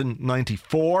Canton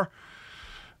 94.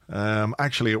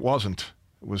 Actually, it wasn't.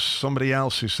 It was somebody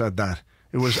else who said that.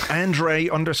 It was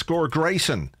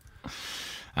Andre_Grayson.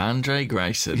 Andre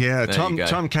Grayson. Yeah,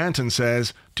 Tom Canton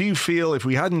says, do you feel if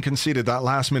we hadn't conceded that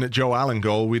last-minute Joe Allen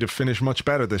goal, we'd have finished much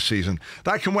better this season?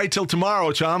 That can wait till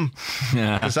tomorrow, Tom.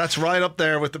 Yeah. Because that's right up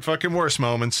there with the fucking worst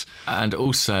moments. And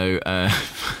also,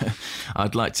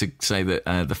 I'd like to say that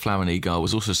the Flamini goal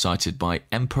was also cited by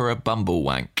Emperor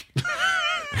Bumblewank.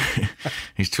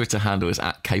 His Twitter handle is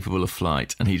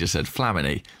 @capableofflight, and he just said,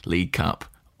 Flamini, League Cup,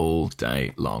 all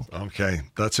day long. Okay,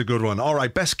 that's a good one. All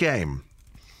right, best game.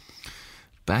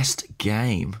 Best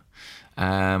game.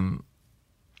 In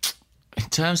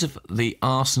terms of the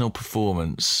Arsenal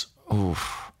performance,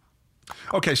 oof.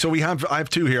 Okay, so I have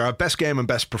two here: our best game and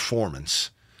best performance.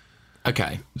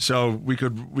 Okay, so we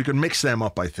could mix them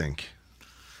up, I think.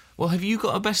 Well, have you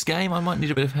got a best game? I might need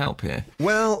a bit of help here.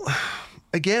 Well,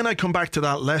 again, I come back to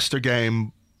that Leicester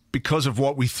game because of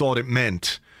what we thought it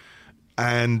meant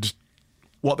and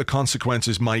what the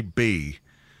consequences might be.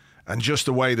 And just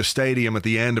the way the stadium at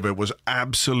the end of it was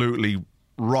absolutely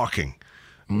rocking,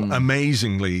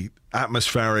 amazingly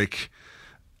atmospheric.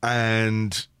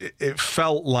 And it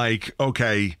felt like,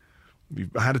 okay,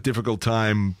 we've had a difficult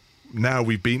time. Now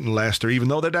we've beaten Leicester, even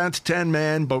though they're down to 10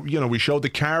 men. But, you know, we showed the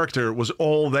character. It was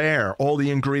all there. All the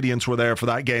ingredients were there for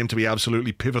that game to be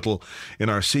absolutely pivotal in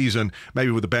our season.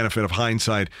 Maybe with the benefit of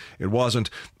hindsight, it wasn't.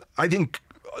 I think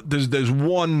there's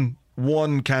one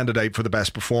candidate for the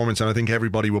best performance, and I think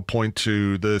everybody will point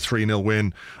to the 3-0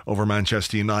 win over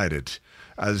Manchester United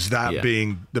as that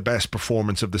being the best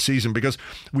performance of the season, because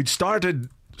we'd started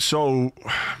so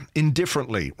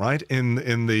indifferently, right, in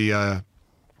the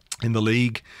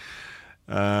league.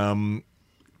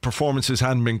 Performances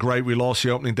hadn't been great. We lost the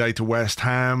opening day to West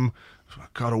Ham,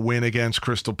 got a win against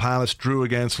Crystal Palace, drew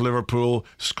against Liverpool,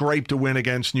 scraped a win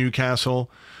against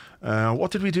Newcastle. What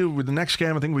did we do with the next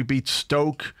game? I think we beat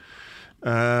Stoke.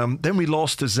 Then we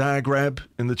lost to Zagreb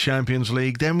in the Champions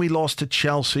League. Then we lost to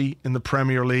Chelsea in the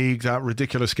Premier League, that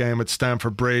ridiculous game at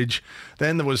Stamford Bridge.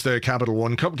 Then there was the Capital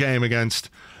One Cup game against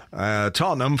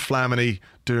Tottenham, Flamini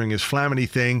doing his Flamini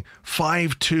thing.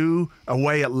 5-2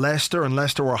 away at Leicester, and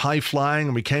Leicester were high-flying,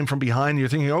 and we came from behind. You're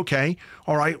thinking, okay,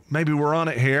 all right, maybe we're on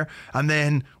it here. And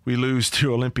then we lose to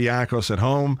Olympiacos at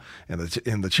home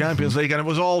in the Champions League, and it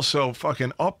was all so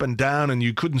fucking up and down, and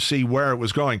you couldn't see where it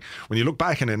was going. When you look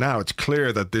back on it now, it's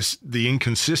clear that the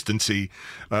inconsistency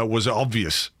was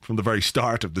obvious from the very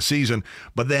start of the season.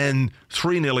 But then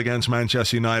 3-0 against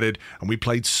Manchester United, and we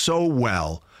played so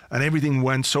well, and everything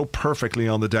went so perfectly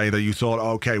on the day that you thought,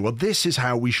 okay, well, this is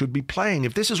how we should be playing.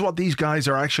 If this is what these guys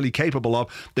are actually capable of,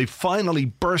 they finally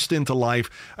burst into life.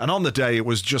 And on the day, it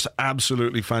was just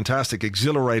absolutely fantastic,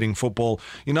 exhilarating football.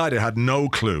 United had no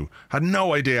clue, had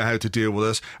no idea how to deal with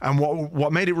us. And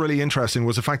what made it really interesting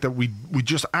was the fact that we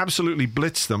just absolutely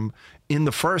blitzed them in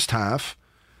the first half.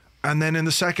 And then in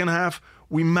the second half,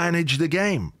 we managed the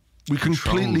game. We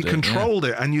completely controlled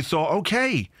it. And you thought,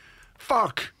 okay,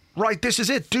 fuck. Right, this is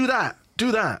it. Do that.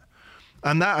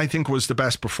 And that, I think, was the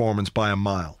best performance by a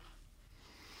mile.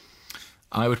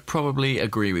 I would probably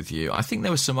agree with you. I think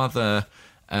there were some other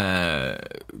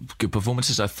good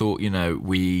performances. I thought,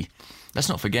 let's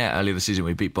not forget, earlier this season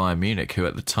we beat Bayern Munich, who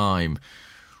at the time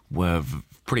were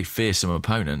pretty fearsome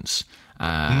opponents.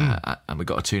 And we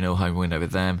got a 2-0 home win over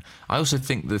them. I also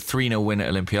think the 3-0 win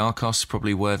at Olympiacos is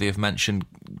probably worthy of mention.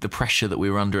 The pressure that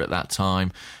we were under at that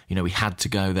time, we had to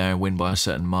go there and win by a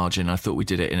certain margin. I thought we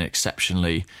did it in an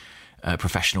exceptionally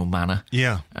professional manner.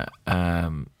 Yeah.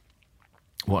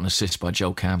 What an assist by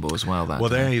Joel Campbell as well. Well,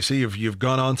 there you see, you've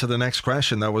gone on to the next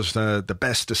question. That was the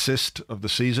best assist of the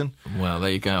season. Well, there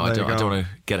you go. I don't want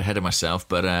to get ahead of myself,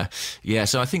 but yeah.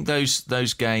 So I think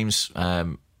those games,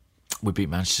 we beat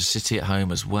Manchester City at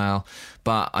home as well.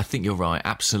 But I think you're right.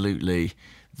 Absolutely,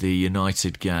 the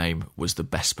United game was the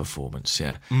best performance.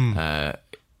 Yeah,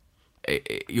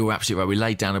 you're absolutely right. We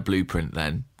laid down a blueprint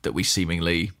then that we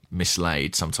seemingly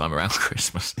mislaid sometime around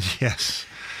Christmas. Yes.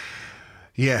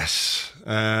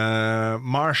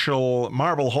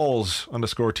 Marble Halls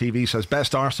 _TV says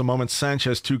best Arsenal moment,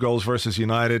 Sanchez 2 goals versus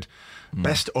United.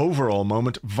 Best overall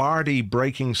moment, Vardy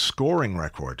breaking scoring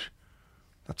record.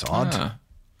 That's odd. A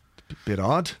bit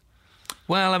odd.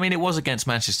 Well, I mean, it was against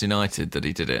Manchester United that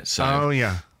he did it,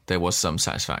 so there was some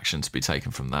satisfaction to be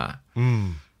taken from that.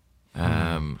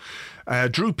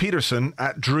 Drew Peterson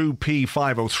at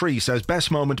DrewP503 says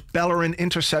best moment, Bellerin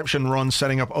interception run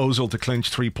setting up Ozil to clinch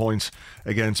 3 points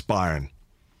against Bayern.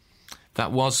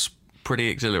 That was pretty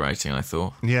exhilarating, I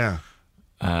thought. Yeah.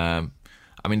 I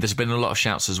mean, there's been a lot of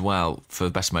shouts as well for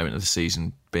the best moment of the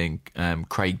season being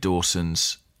Craig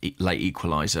Dawson's late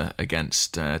equaliser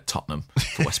against Tottenham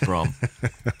for West Brom.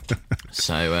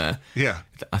 So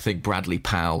I think Bradley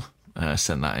Powell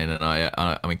sent that in, and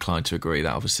I'm inclined to agree.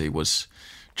 That obviously was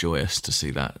joyous to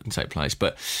see that take place.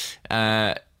 But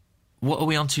what are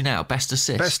we on to now? Best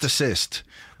assist? Best assist.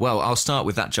 Well, I'll start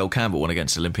with that Joel Campbell one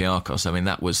against Olympiacos. I mean,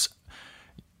 that was,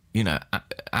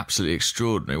 absolutely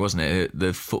extraordinary, wasn't it?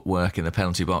 The footwork in the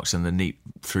penalty box and the neat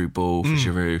through ball for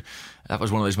Giroud. That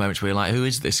was one of those moments where you're like, who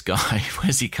is this guy?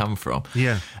 Where's he come from?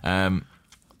 Yeah.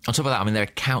 On top of that, I mean, there are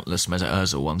countless Mesut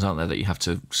Ozil ones, aren't there, that you have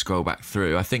to scroll back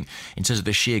through. I think in terms of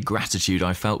the sheer gratitude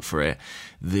I felt for it,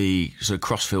 the sort of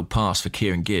crossfield pass for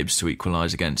Kieran Gibbs to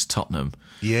equalise against Tottenham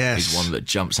is one that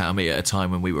jumps out at me at a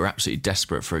time when we were absolutely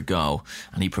desperate for a goal,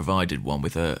 and he provided one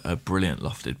with a brilliant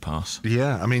lofted pass.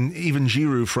 Yeah, I mean, even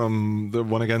Giroud from the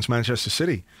one against Manchester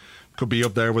City could be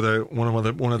up there with one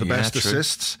of the best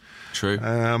assists. True.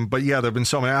 But yeah, there have been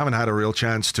so many. I haven't had a real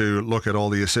chance to look at all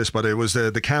the assists, but it was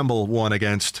the Campbell one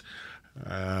against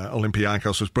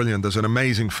Olympiacos was brilliant. There's an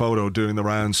amazing photo doing the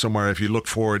rounds somewhere. If you look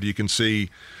forward, you can see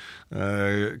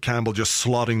Campbell just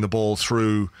slotting the ball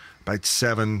through about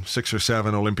 6 or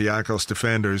 7 Olympiacos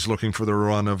defenders looking for the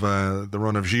run of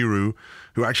Giroud,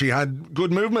 who actually had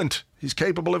good movement. He's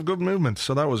capable of good movement,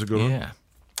 so that was a good one. Yeah.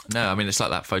 No, I mean, it's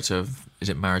like that photo of, is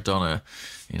it Maradona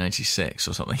in '86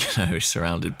 or something, who's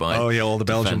surrounded by all the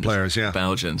Belgian players,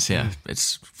 Belgians,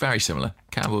 It's very similar.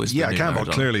 Campbell is Campbell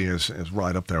Maradona. Clearly is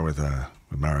right up there with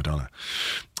Maradona.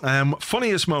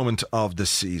 Funniest moment of the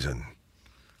season?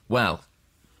 Well,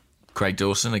 Craig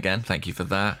Dawson, again, thank you for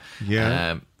that.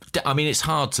 Yeah. I mean, it's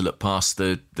hard to look past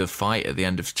the fight at the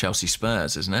end of Chelsea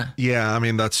Spurs, isn't it? Yeah, I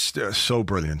mean, that's so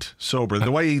brilliant. So brilliant.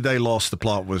 The way they lost the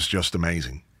plot was just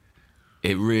amazing.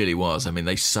 It really was. I mean,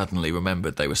 they suddenly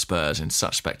remembered they were Spurs in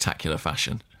such spectacular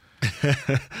fashion.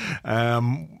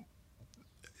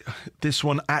 This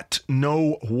one at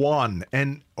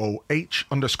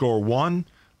NOH_1.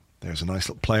 There's a nice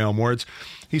little play on words.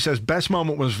 He says, best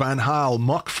moment was Van Gaal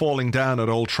muck falling down at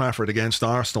Old Trafford against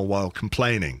Arsenal while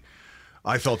complaining.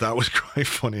 I thought that was quite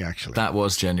funny, actually. That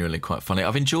was genuinely quite funny.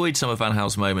 I've enjoyed some of Van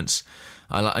Gaal's moments.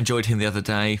 I enjoyed him the other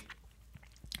day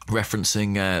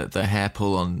referencing the hair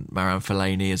pull on Marouane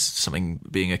Fellaini as something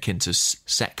being akin to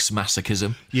sex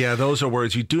masochism. Yeah, those are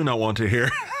words you do not want to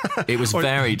hear. It was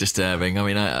very disturbing. I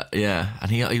mean,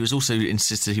 and he was also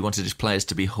insisted he wanted his players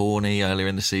to be horny earlier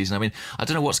in the season. I mean, I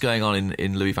don't know what's going on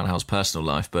in Louis van Gaal's personal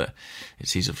life, but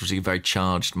he's obviously a very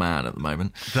charged man at the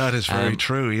moment. That is very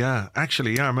true. Yeah,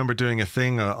 actually, I remember doing a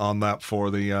thing on that for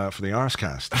the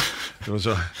Arscast. There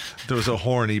was a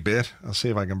horny bit. I'll see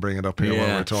if I can bring it up here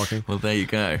while we're talking. Well, there you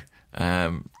go.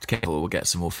 We'll get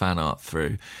some more fan art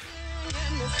through.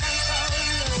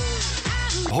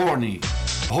 Horny,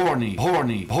 horny,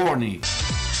 horny, horny,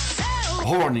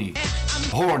 horny,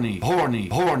 horny, horny,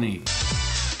 horny.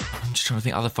 I'm just trying to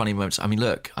think of other funny moments. I mean,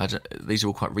 look, these are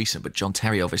all quite recent, but John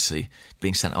Terry obviously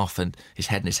being sent off and his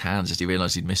head in his hands as he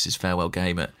realised he'd missed his farewell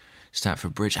game at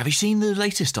Stamford Bridge. Have you seen the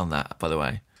latest on that, by the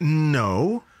way?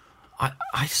 No.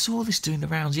 I saw this doing the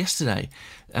rounds yesterday,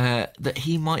 that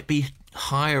he might be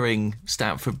hiring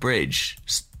Stamford Bridge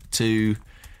in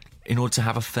order to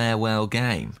have a farewell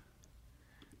game.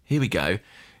 Here we go.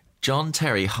 John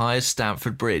Terry hires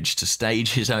Stamford Bridge to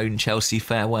stage his own Chelsea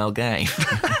farewell game.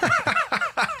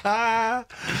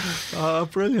 Oh,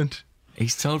 brilliant.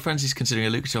 He's told friends he's considering a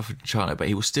lucrative offer in China, but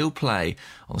he will still play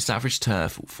on the Stamford Bridge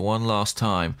turf for one last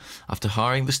time after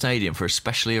hiring the stadium for a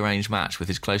specially arranged match with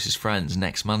his closest friends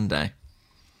next Monday.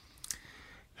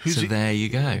 So there you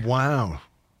go. Wow.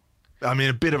 I mean,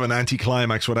 a bit of an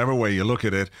anticlimax, whatever way you look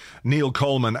at it. Neil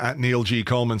Coleman at Neil G.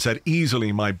 Coleman said,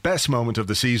 easily my best moment of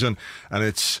the season. And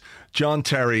it's John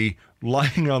Terry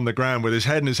lying on the ground with his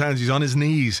head in his hands. He's on his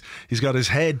knees. He's got his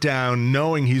head down,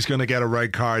 knowing he's going to get a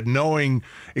red card, knowing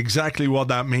exactly what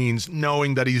that means,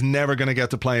 knowing that he's never going to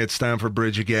get to play at Stamford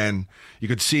Bridge again. You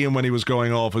could see him when he was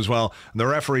going off as well. And the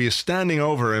referee is standing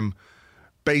over him,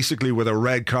 basically with a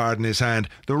red card in his hand.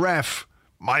 The ref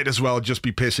might as well just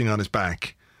be pissing on his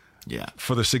back. Yeah.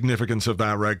 For the significance of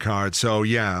that red card. So,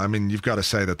 yeah, I mean, you've got to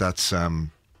say that's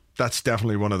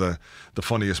definitely one of the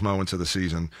funniest moments of the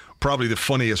season. Probably the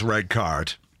funniest red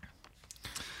card.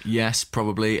 Yes,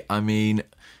 probably. I mean,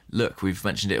 look, we've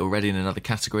mentioned it already in another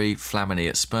category. Flamini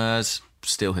at Spurs,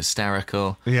 still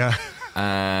hysterical. Yeah.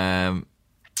 I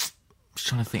was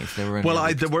trying to think if there were any.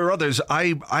 Well, there were others.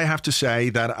 I have to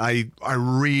say that I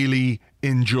really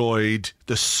enjoyed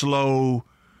the slow,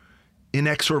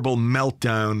 inexorable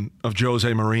meltdown of Jose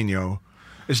Mourinho.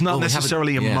 It's not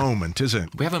necessarily a moment, is it?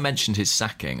 We haven't mentioned his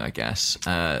sacking, I guess.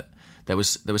 There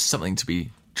was something to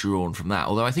be drawn from that.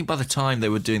 Although I think by the time they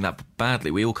were doing that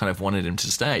badly, we all kind of wanted him to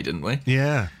stay, didn't we?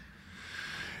 Yeah.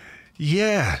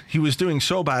 Yeah, he was doing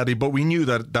so badly, but we knew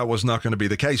that was not going to be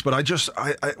the case. But I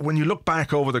when you look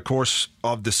back over the course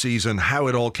of the season, how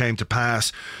it all came to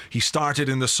pass, he started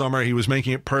in the summer, he was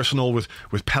making it personal with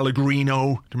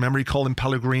Pellegrino. Remember he called him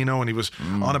Pellegrino, and he was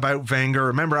on about Wenger.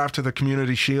 Remember after the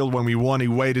Community Shield when we won, he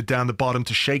waited down the bottom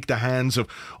to shake the hands of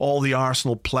all the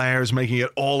Arsenal players, making it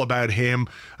all about him.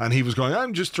 And he was going,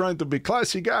 I'm just trying to be a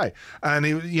classy guy. And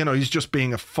he's just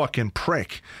being a fucking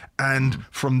prick. And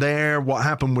from there, what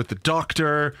happened with the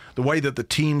doctor, the way that the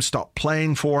team stopped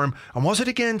playing for him, and was it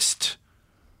against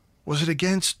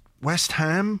West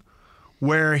Ham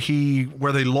where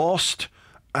they lost,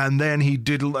 and then he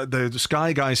did, the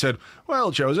Sky guy said,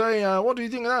 well, Jose, what do you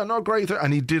think of that? Not great.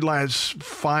 And he did like a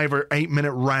 5 or 8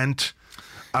 minute rant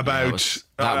about...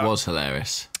 That was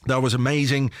hilarious. That was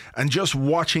amazing. And just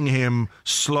watching him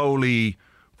slowly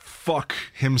fuck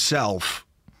himself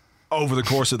over the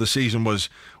course of the season was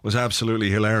absolutely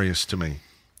hilarious to me.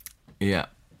 Yeah,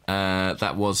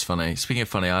 that was funny. Speaking of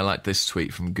funny, I like this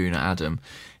tweet from Guna Adam.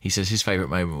 He says his favourite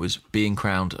moment was being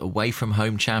crowned away from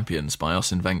home champions by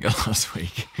Arsene Wenger last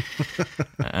week.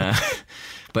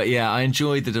 But yeah, I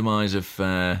enjoyed the demise of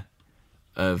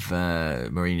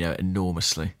Mourinho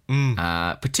enormously.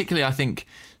 Particularly, I think,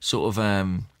 sort of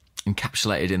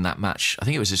encapsulated in that match. I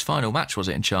think it was his final match, was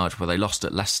it, in charge, where they lost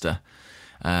at Leicester.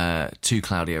 To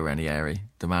Claudio Ranieri,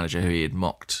 the manager who he had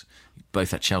mocked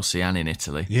both at Chelsea and in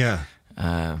Italy. Yeah.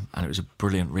 And it was a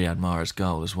brilliant Riyad Mahrez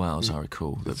goal as well, as I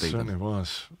recall. It certainly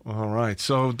was. All right.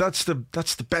 So that's the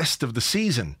best of the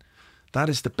season. That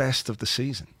is the best of the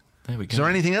season. There we go. Is there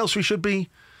anything else we should be...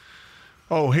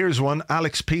 Oh, here's one.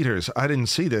 Alex Peters. I didn't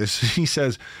see this. He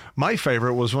says, my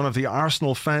favourite was one of the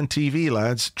Arsenal Fan TV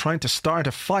lads trying to start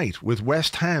a fight with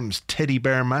West Ham's teddy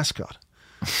bear mascot.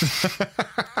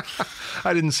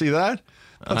 I didn't see that.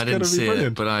 I didn't see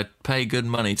it, but I'd pay good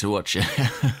money to watch it.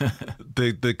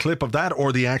 The clip of that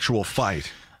or the actual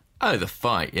fight? Oh, the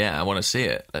fight, yeah. I want to see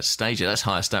it. Let's stage it. Let's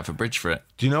hire Stamford Bridge for it.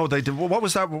 Do you know they did? What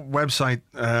was that website?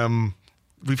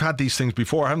 We've had these things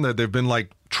before, haven't they? They've been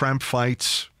like tramps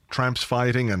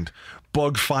fighting and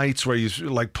bug fights where you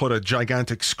like put a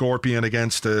gigantic scorpion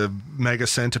against a mega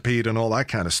centipede and all that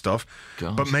kind of stuff.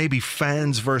 God. But maybe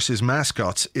fans versus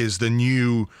mascots is the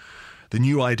new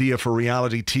idea for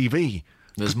reality TV.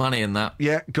 There's money in that.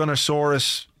 Yeah,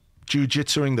 Gunnersaurus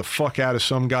jiu-jitsuing the fuck out of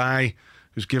some guy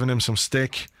who's giving him some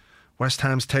stick. West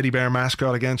Ham's teddy bear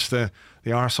mascot against the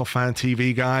Arsenal Fan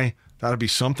TV guy. That'd be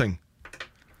something.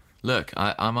 Look,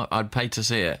 I'd pay to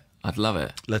see it. I'd love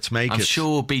it. Let's make it. I'm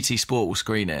sure BT Sport will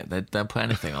screen it. They'll put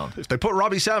anything on. If they put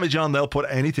Robbie Savage on, they'll put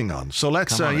anything on. So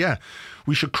let's,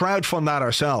 we should crowdfund that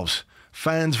ourselves.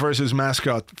 Fans versus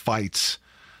mascot fights.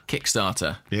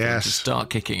 Kickstarter. Yes. To start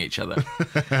kicking each other.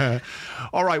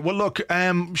 All right. Well, look,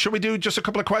 shall we do just a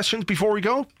couple of questions before we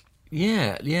go?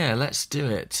 Yeah, let's do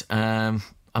it.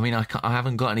 I mean, I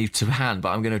haven't got any to hand, but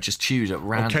I'm going to just choose at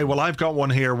random. Okay, well, I've got one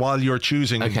here while you're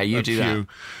choosing. Okay, you do few.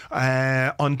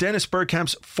 That. On Dennis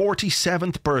Bergkamp's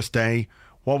 47th birthday,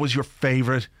 what was your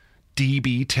favourite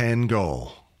DB10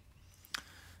 goal?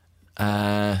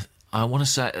 I want to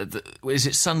say, is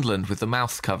it Sunderland with the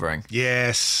mouth covering?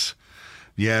 Yes.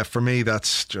 Yeah, for me,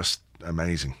 that's just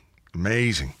amazing.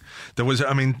 Amazing. There was,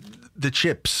 the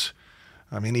chips.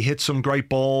 He hit some great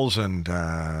balls and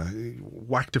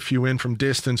whacked a few in from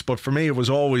distance. But for me, it was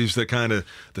always the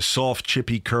soft,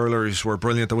 chippy curlers were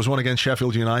brilliant. There was one against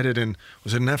Sheffield United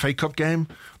was it an FA Cup game?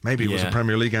 Maybe it was a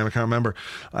Premier League game. I can't remember.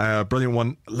 Brilliant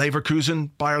one. Bayer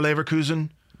Leverkusen.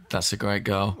 That's a great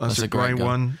goal. That's a great goal.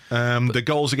 one. The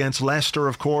goals against Leicester,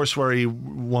 of course, where he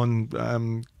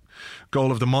won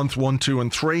goal of the month 1, 2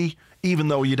 and 3, even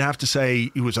though you'd have to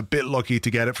say he was a bit lucky to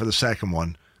get it for the second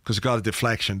one because it got a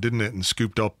deflection, didn't it, and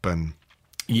scooped up. And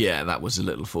yeah, that was a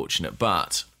little fortunate.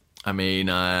 But, I mean,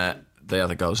 the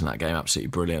other goals in that game, absolutely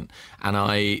brilliant. And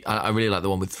I really like the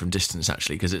one from distance,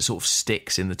 actually, because it sort of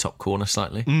sticks in the top corner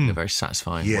slightly in a very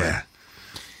satisfying way.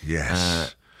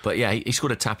 Yes. But yeah, he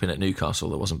scored a tap in at Newcastle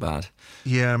that wasn't bad.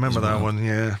 Yeah, I remember that one,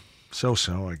 yeah. So,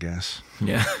 I guess.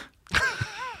 Yeah.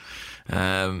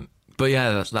 But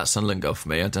yeah, that Sunderland goal for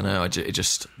me, I don't know, it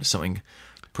just there's something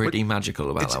pretty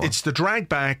magical about that one. It's the drag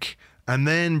back and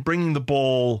then bringing the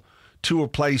ball to a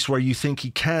place where you think he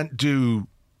can't do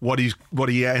what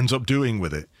he ends up doing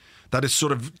with it. That it's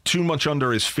sort of too much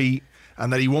under his feet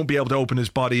and that he won't be able to open his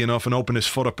body enough and open his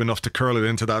foot up enough to curl it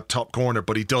into that top corner,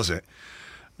 but he does it.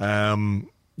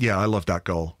 Yeah, I love that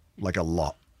goal, like a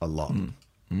lot.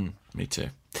 Me too.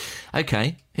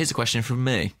 Okay, here's a question from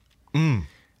me.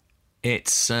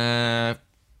 It's not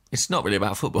really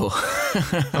about football.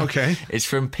 Okay. It's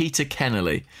from Peter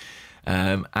Kennelly,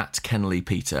 at Kennelly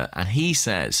Peter, and he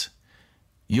says,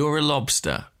 "You're a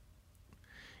lobster.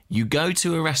 You go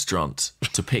to a restaurant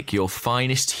to pick your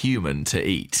finest human to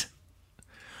eat.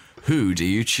 Who do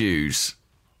you choose?"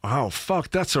 Oh, fuck,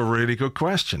 that's a really good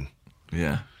question.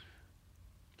 Yeah.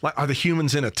 Like, are the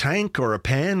humans in a tank or a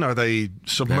pen? Are they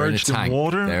submerged in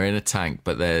water? They're in a tank,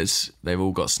 but they've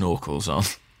all got snorkels on.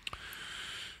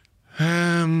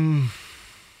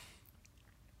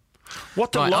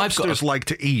 What do lobsters like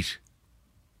to eat?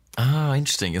 Ah,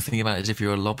 interesting. You're thinking about it as if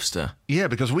you're a lobster. Yeah,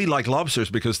 because we like lobsters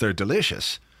because they're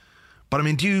delicious. But I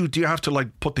mean, do you have to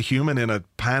like put the human in a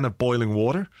pan of boiling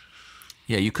water?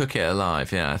 Yeah, you cook it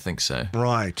alive. Yeah, I think so.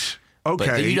 Right. Okay.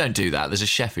 But you don't do that. There's a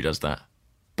chef who does that.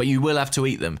 But you will have to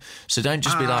eat them. So don't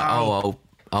just be like,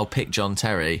 I'll pick John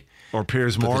Terry or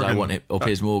Piers Morgan because I want it, or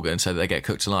Piers Morgan, so that they get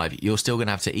cooked alive. You're still going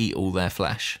to have to eat all their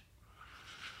flesh.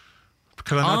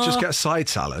 Can I not just get a side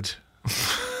salad?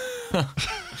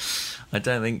 I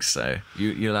don't think so.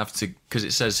 You'll have to, because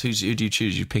it says who do you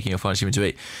choose? You're picking your finest human to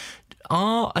eat.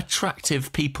 Are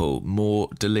attractive people more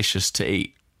delicious to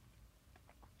eat?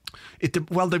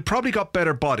 Well, they've probably got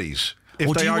better bodies. If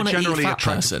do they you are want to eat a generally fat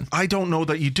attractive, person? I don't know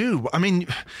that you do. I mean,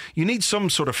 you need some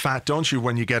sort of fat, don't you,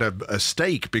 when you get a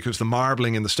steak, because the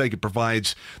marbling in the steak, it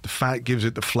provides the fat, gives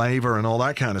it the flavour and all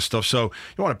that kind of stuff. So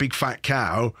you want a big fat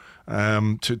cow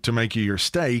to make you your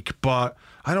steak, but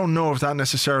I don't know if that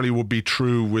necessarily would be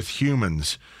true with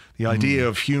humans. The idea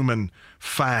of human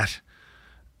fat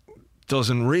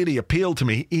doesn't really appeal to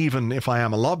me, even if I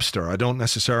am a lobster. I don't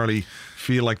necessarily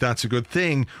feel like that's a good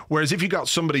thing. Whereas if you got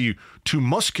somebody too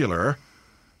muscular,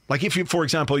 like if you, for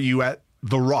example, you ate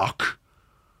The Rock,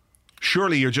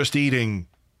 surely you're just eating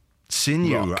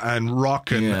sinew and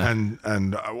rock and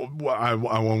I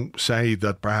won't say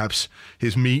that perhaps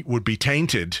his meat would be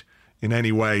tainted in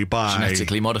any way by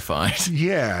genetically modified.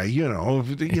 Yeah,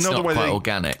 it's not the way quite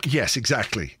organic. Yes,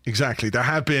 exactly. There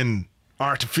have been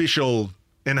artificial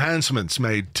enhancements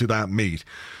made to that meat.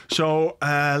 So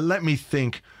let me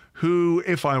think. Who,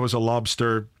 if I was a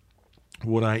lobster,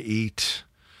 would I eat?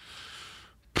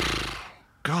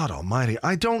 God almighty,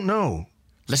 I don't know.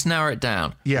 Let's narrow it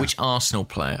down. Yeah. Which Arsenal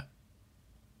player?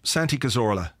 Santi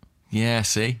Cazorla. Yeah,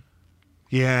 see?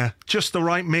 Yeah, just the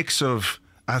right mix of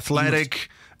athletic.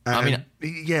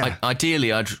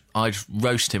 Ideally, I'd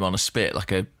roast him on a spit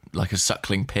like a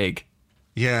suckling pig.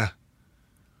 Yeah.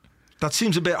 That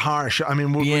seems a bit harsh. I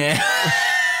mean,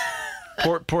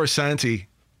 poor Santi.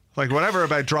 Like, whatever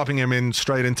about dropping him in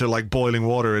straight into like boiling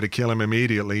water, it'd kill him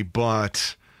immediately.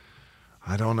 But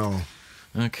I don't know.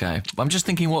 Okay, I'm just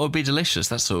thinking what would be delicious.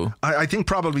 That's all. I think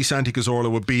probably Santi Cazorla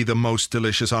would be the most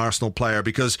delicious Arsenal player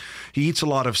because he eats a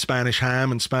lot of Spanish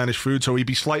ham and Spanish food, so he'd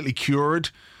be slightly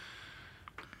cured.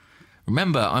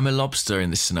 Remember, I'm a lobster in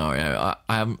this scenario.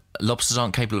 Lobsters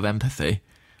aren't capable of empathy.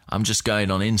 I'm just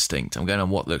going on instinct. I'm going on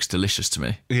what looks delicious to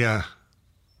me. Yeah.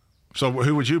 So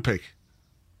who would you pick?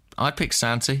 I'd pick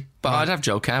Santi, but I'd have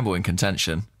Joel Campbell in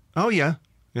contention. Oh, yeah.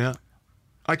 Yeah.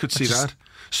 I could see that.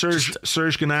 Serge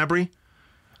Gnabry.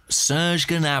 Serge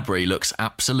Gnabry looks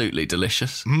absolutely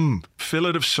delicious.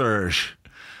 Fillet of Serge.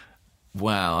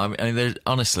 Wow. I mean,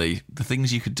 honestly, the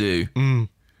things you could do.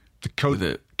 The coat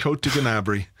de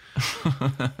Gnabry.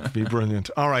 Be brilliant.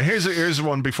 All right, here's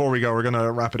one before we go. We're going to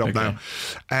wrap it up now.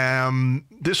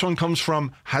 This one comes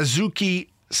from Hazuki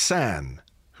San,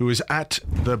 who is at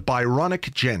the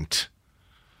Byronic Gent.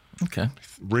 Okay.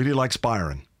 Really likes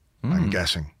Byron, I'm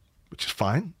guessing, which is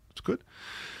fine. It's good.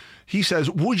 He says,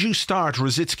 would you start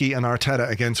Rosicky and Arteta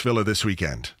against Villa this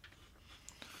weekend?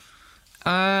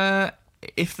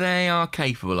 if they are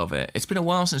capable of it, it's been a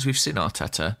while since we've seen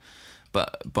Arteta,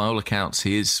 but by all accounts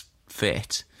he is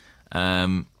fit.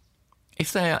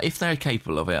 If they're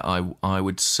capable of it, I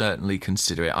would certainly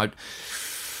consider it.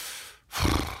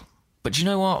 But you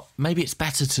know what? Maybe it's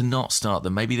better to not start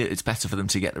them. Maybe it's better for them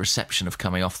to get the reception of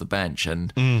coming off the bench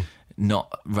and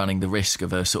not running the risk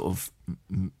of a sort of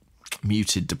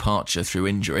muted departure through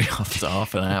injury after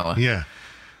half an hour. Yeah.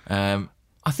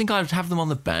 I think I would have them on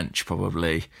the bench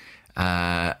probably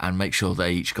and make sure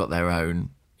they each got their own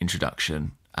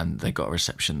introduction and they got a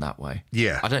reception that way.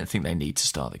 Yeah. I don't think they need to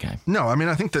start the game. No, I mean,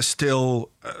 I think there's still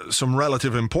some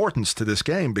relative importance to this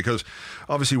game because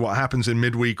obviously what happens in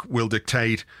midweek will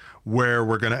dictate where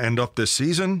we're going to end up this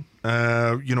season.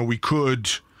 We could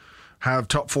have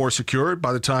top 4 secured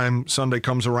by the time Sunday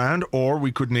comes around, or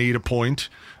we could need a point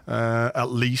at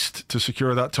least to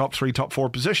secure that top 3, top 4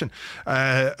 position.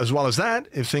 As well as that,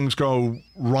 if things go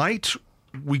right,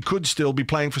 we could still be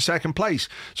playing for second place.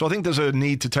 So I think there's a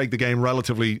need to take the game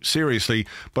relatively seriously,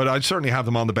 but I'd certainly have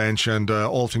them on the bench, and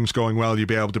all things going well, you'll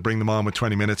be able to bring them on with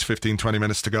 20 minutes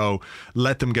to go.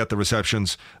 Let them get the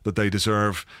receptions that they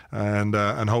deserve, and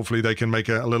hopefully they can make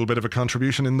a little bit of a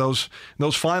contribution in those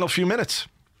final few minutes.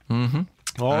 Mm-hmm.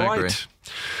 All I right. agree.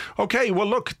 Okay, well,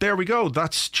 look, there we go.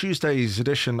 That's Tuesday's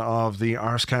edition of the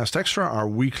Arscast Extra, our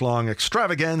week-long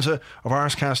extravaganza of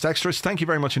Arscast Extras. Thank you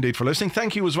very much indeed for listening.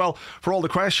 Thank you as well for all the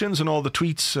questions and all the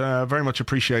tweets. Very much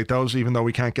appreciate those, even though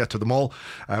we can't get to them all.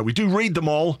 We do read them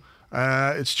all.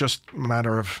 It's just a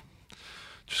matter of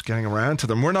just getting around to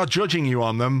them. We're not judging you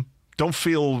on them. Don't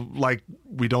feel like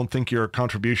we don't think your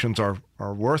contributions are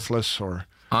worthless or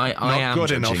I am good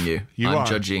judging enough. I'm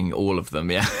judging all of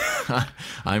them, yeah.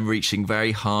 I'm reaching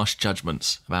very harsh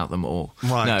judgments about them all.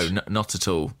 Right. No, not at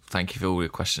all. Thank you for all your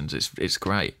questions. It's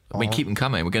great. I mean, keep them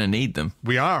coming. We're going to need them.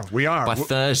 We are. By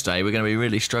Thursday, we're going to be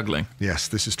really struggling. Yes,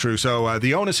 this is true. So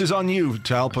the onus is on you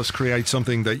to help us create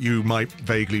something that you might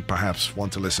vaguely perhaps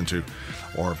want to listen to,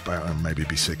 or maybe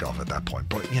be sick of at that point.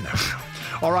 But you never know.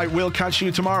 All right, we'll catch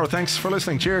you tomorrow. Thanks for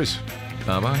listening. Cheers.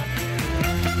 Bye-bye.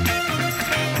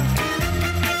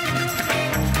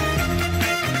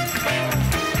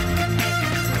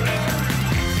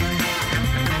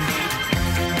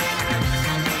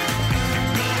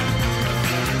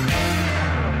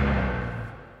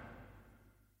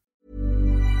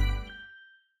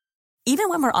 Even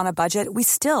when we're on a budget, we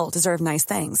still deserve nice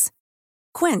things.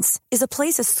 Quince is a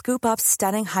place to scoop up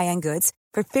stunning high-end goods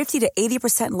for 50 to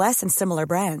 80% less than similar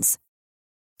brands.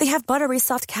 They have buttery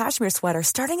soft cashmere sweaters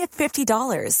starting at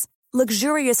 $50,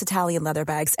 luxurious Italian leather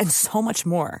bags, and so much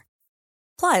more.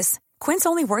 Plus, Quince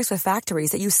only works with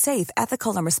factories that use safe,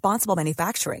 ethical, and responsible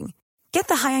manufacturing. Get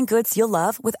the high-end goods you'll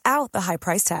love without the high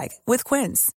price tag with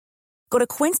Quince. Go to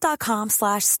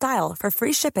quince.com/style for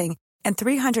free shipping and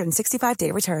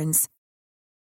 365-day returns.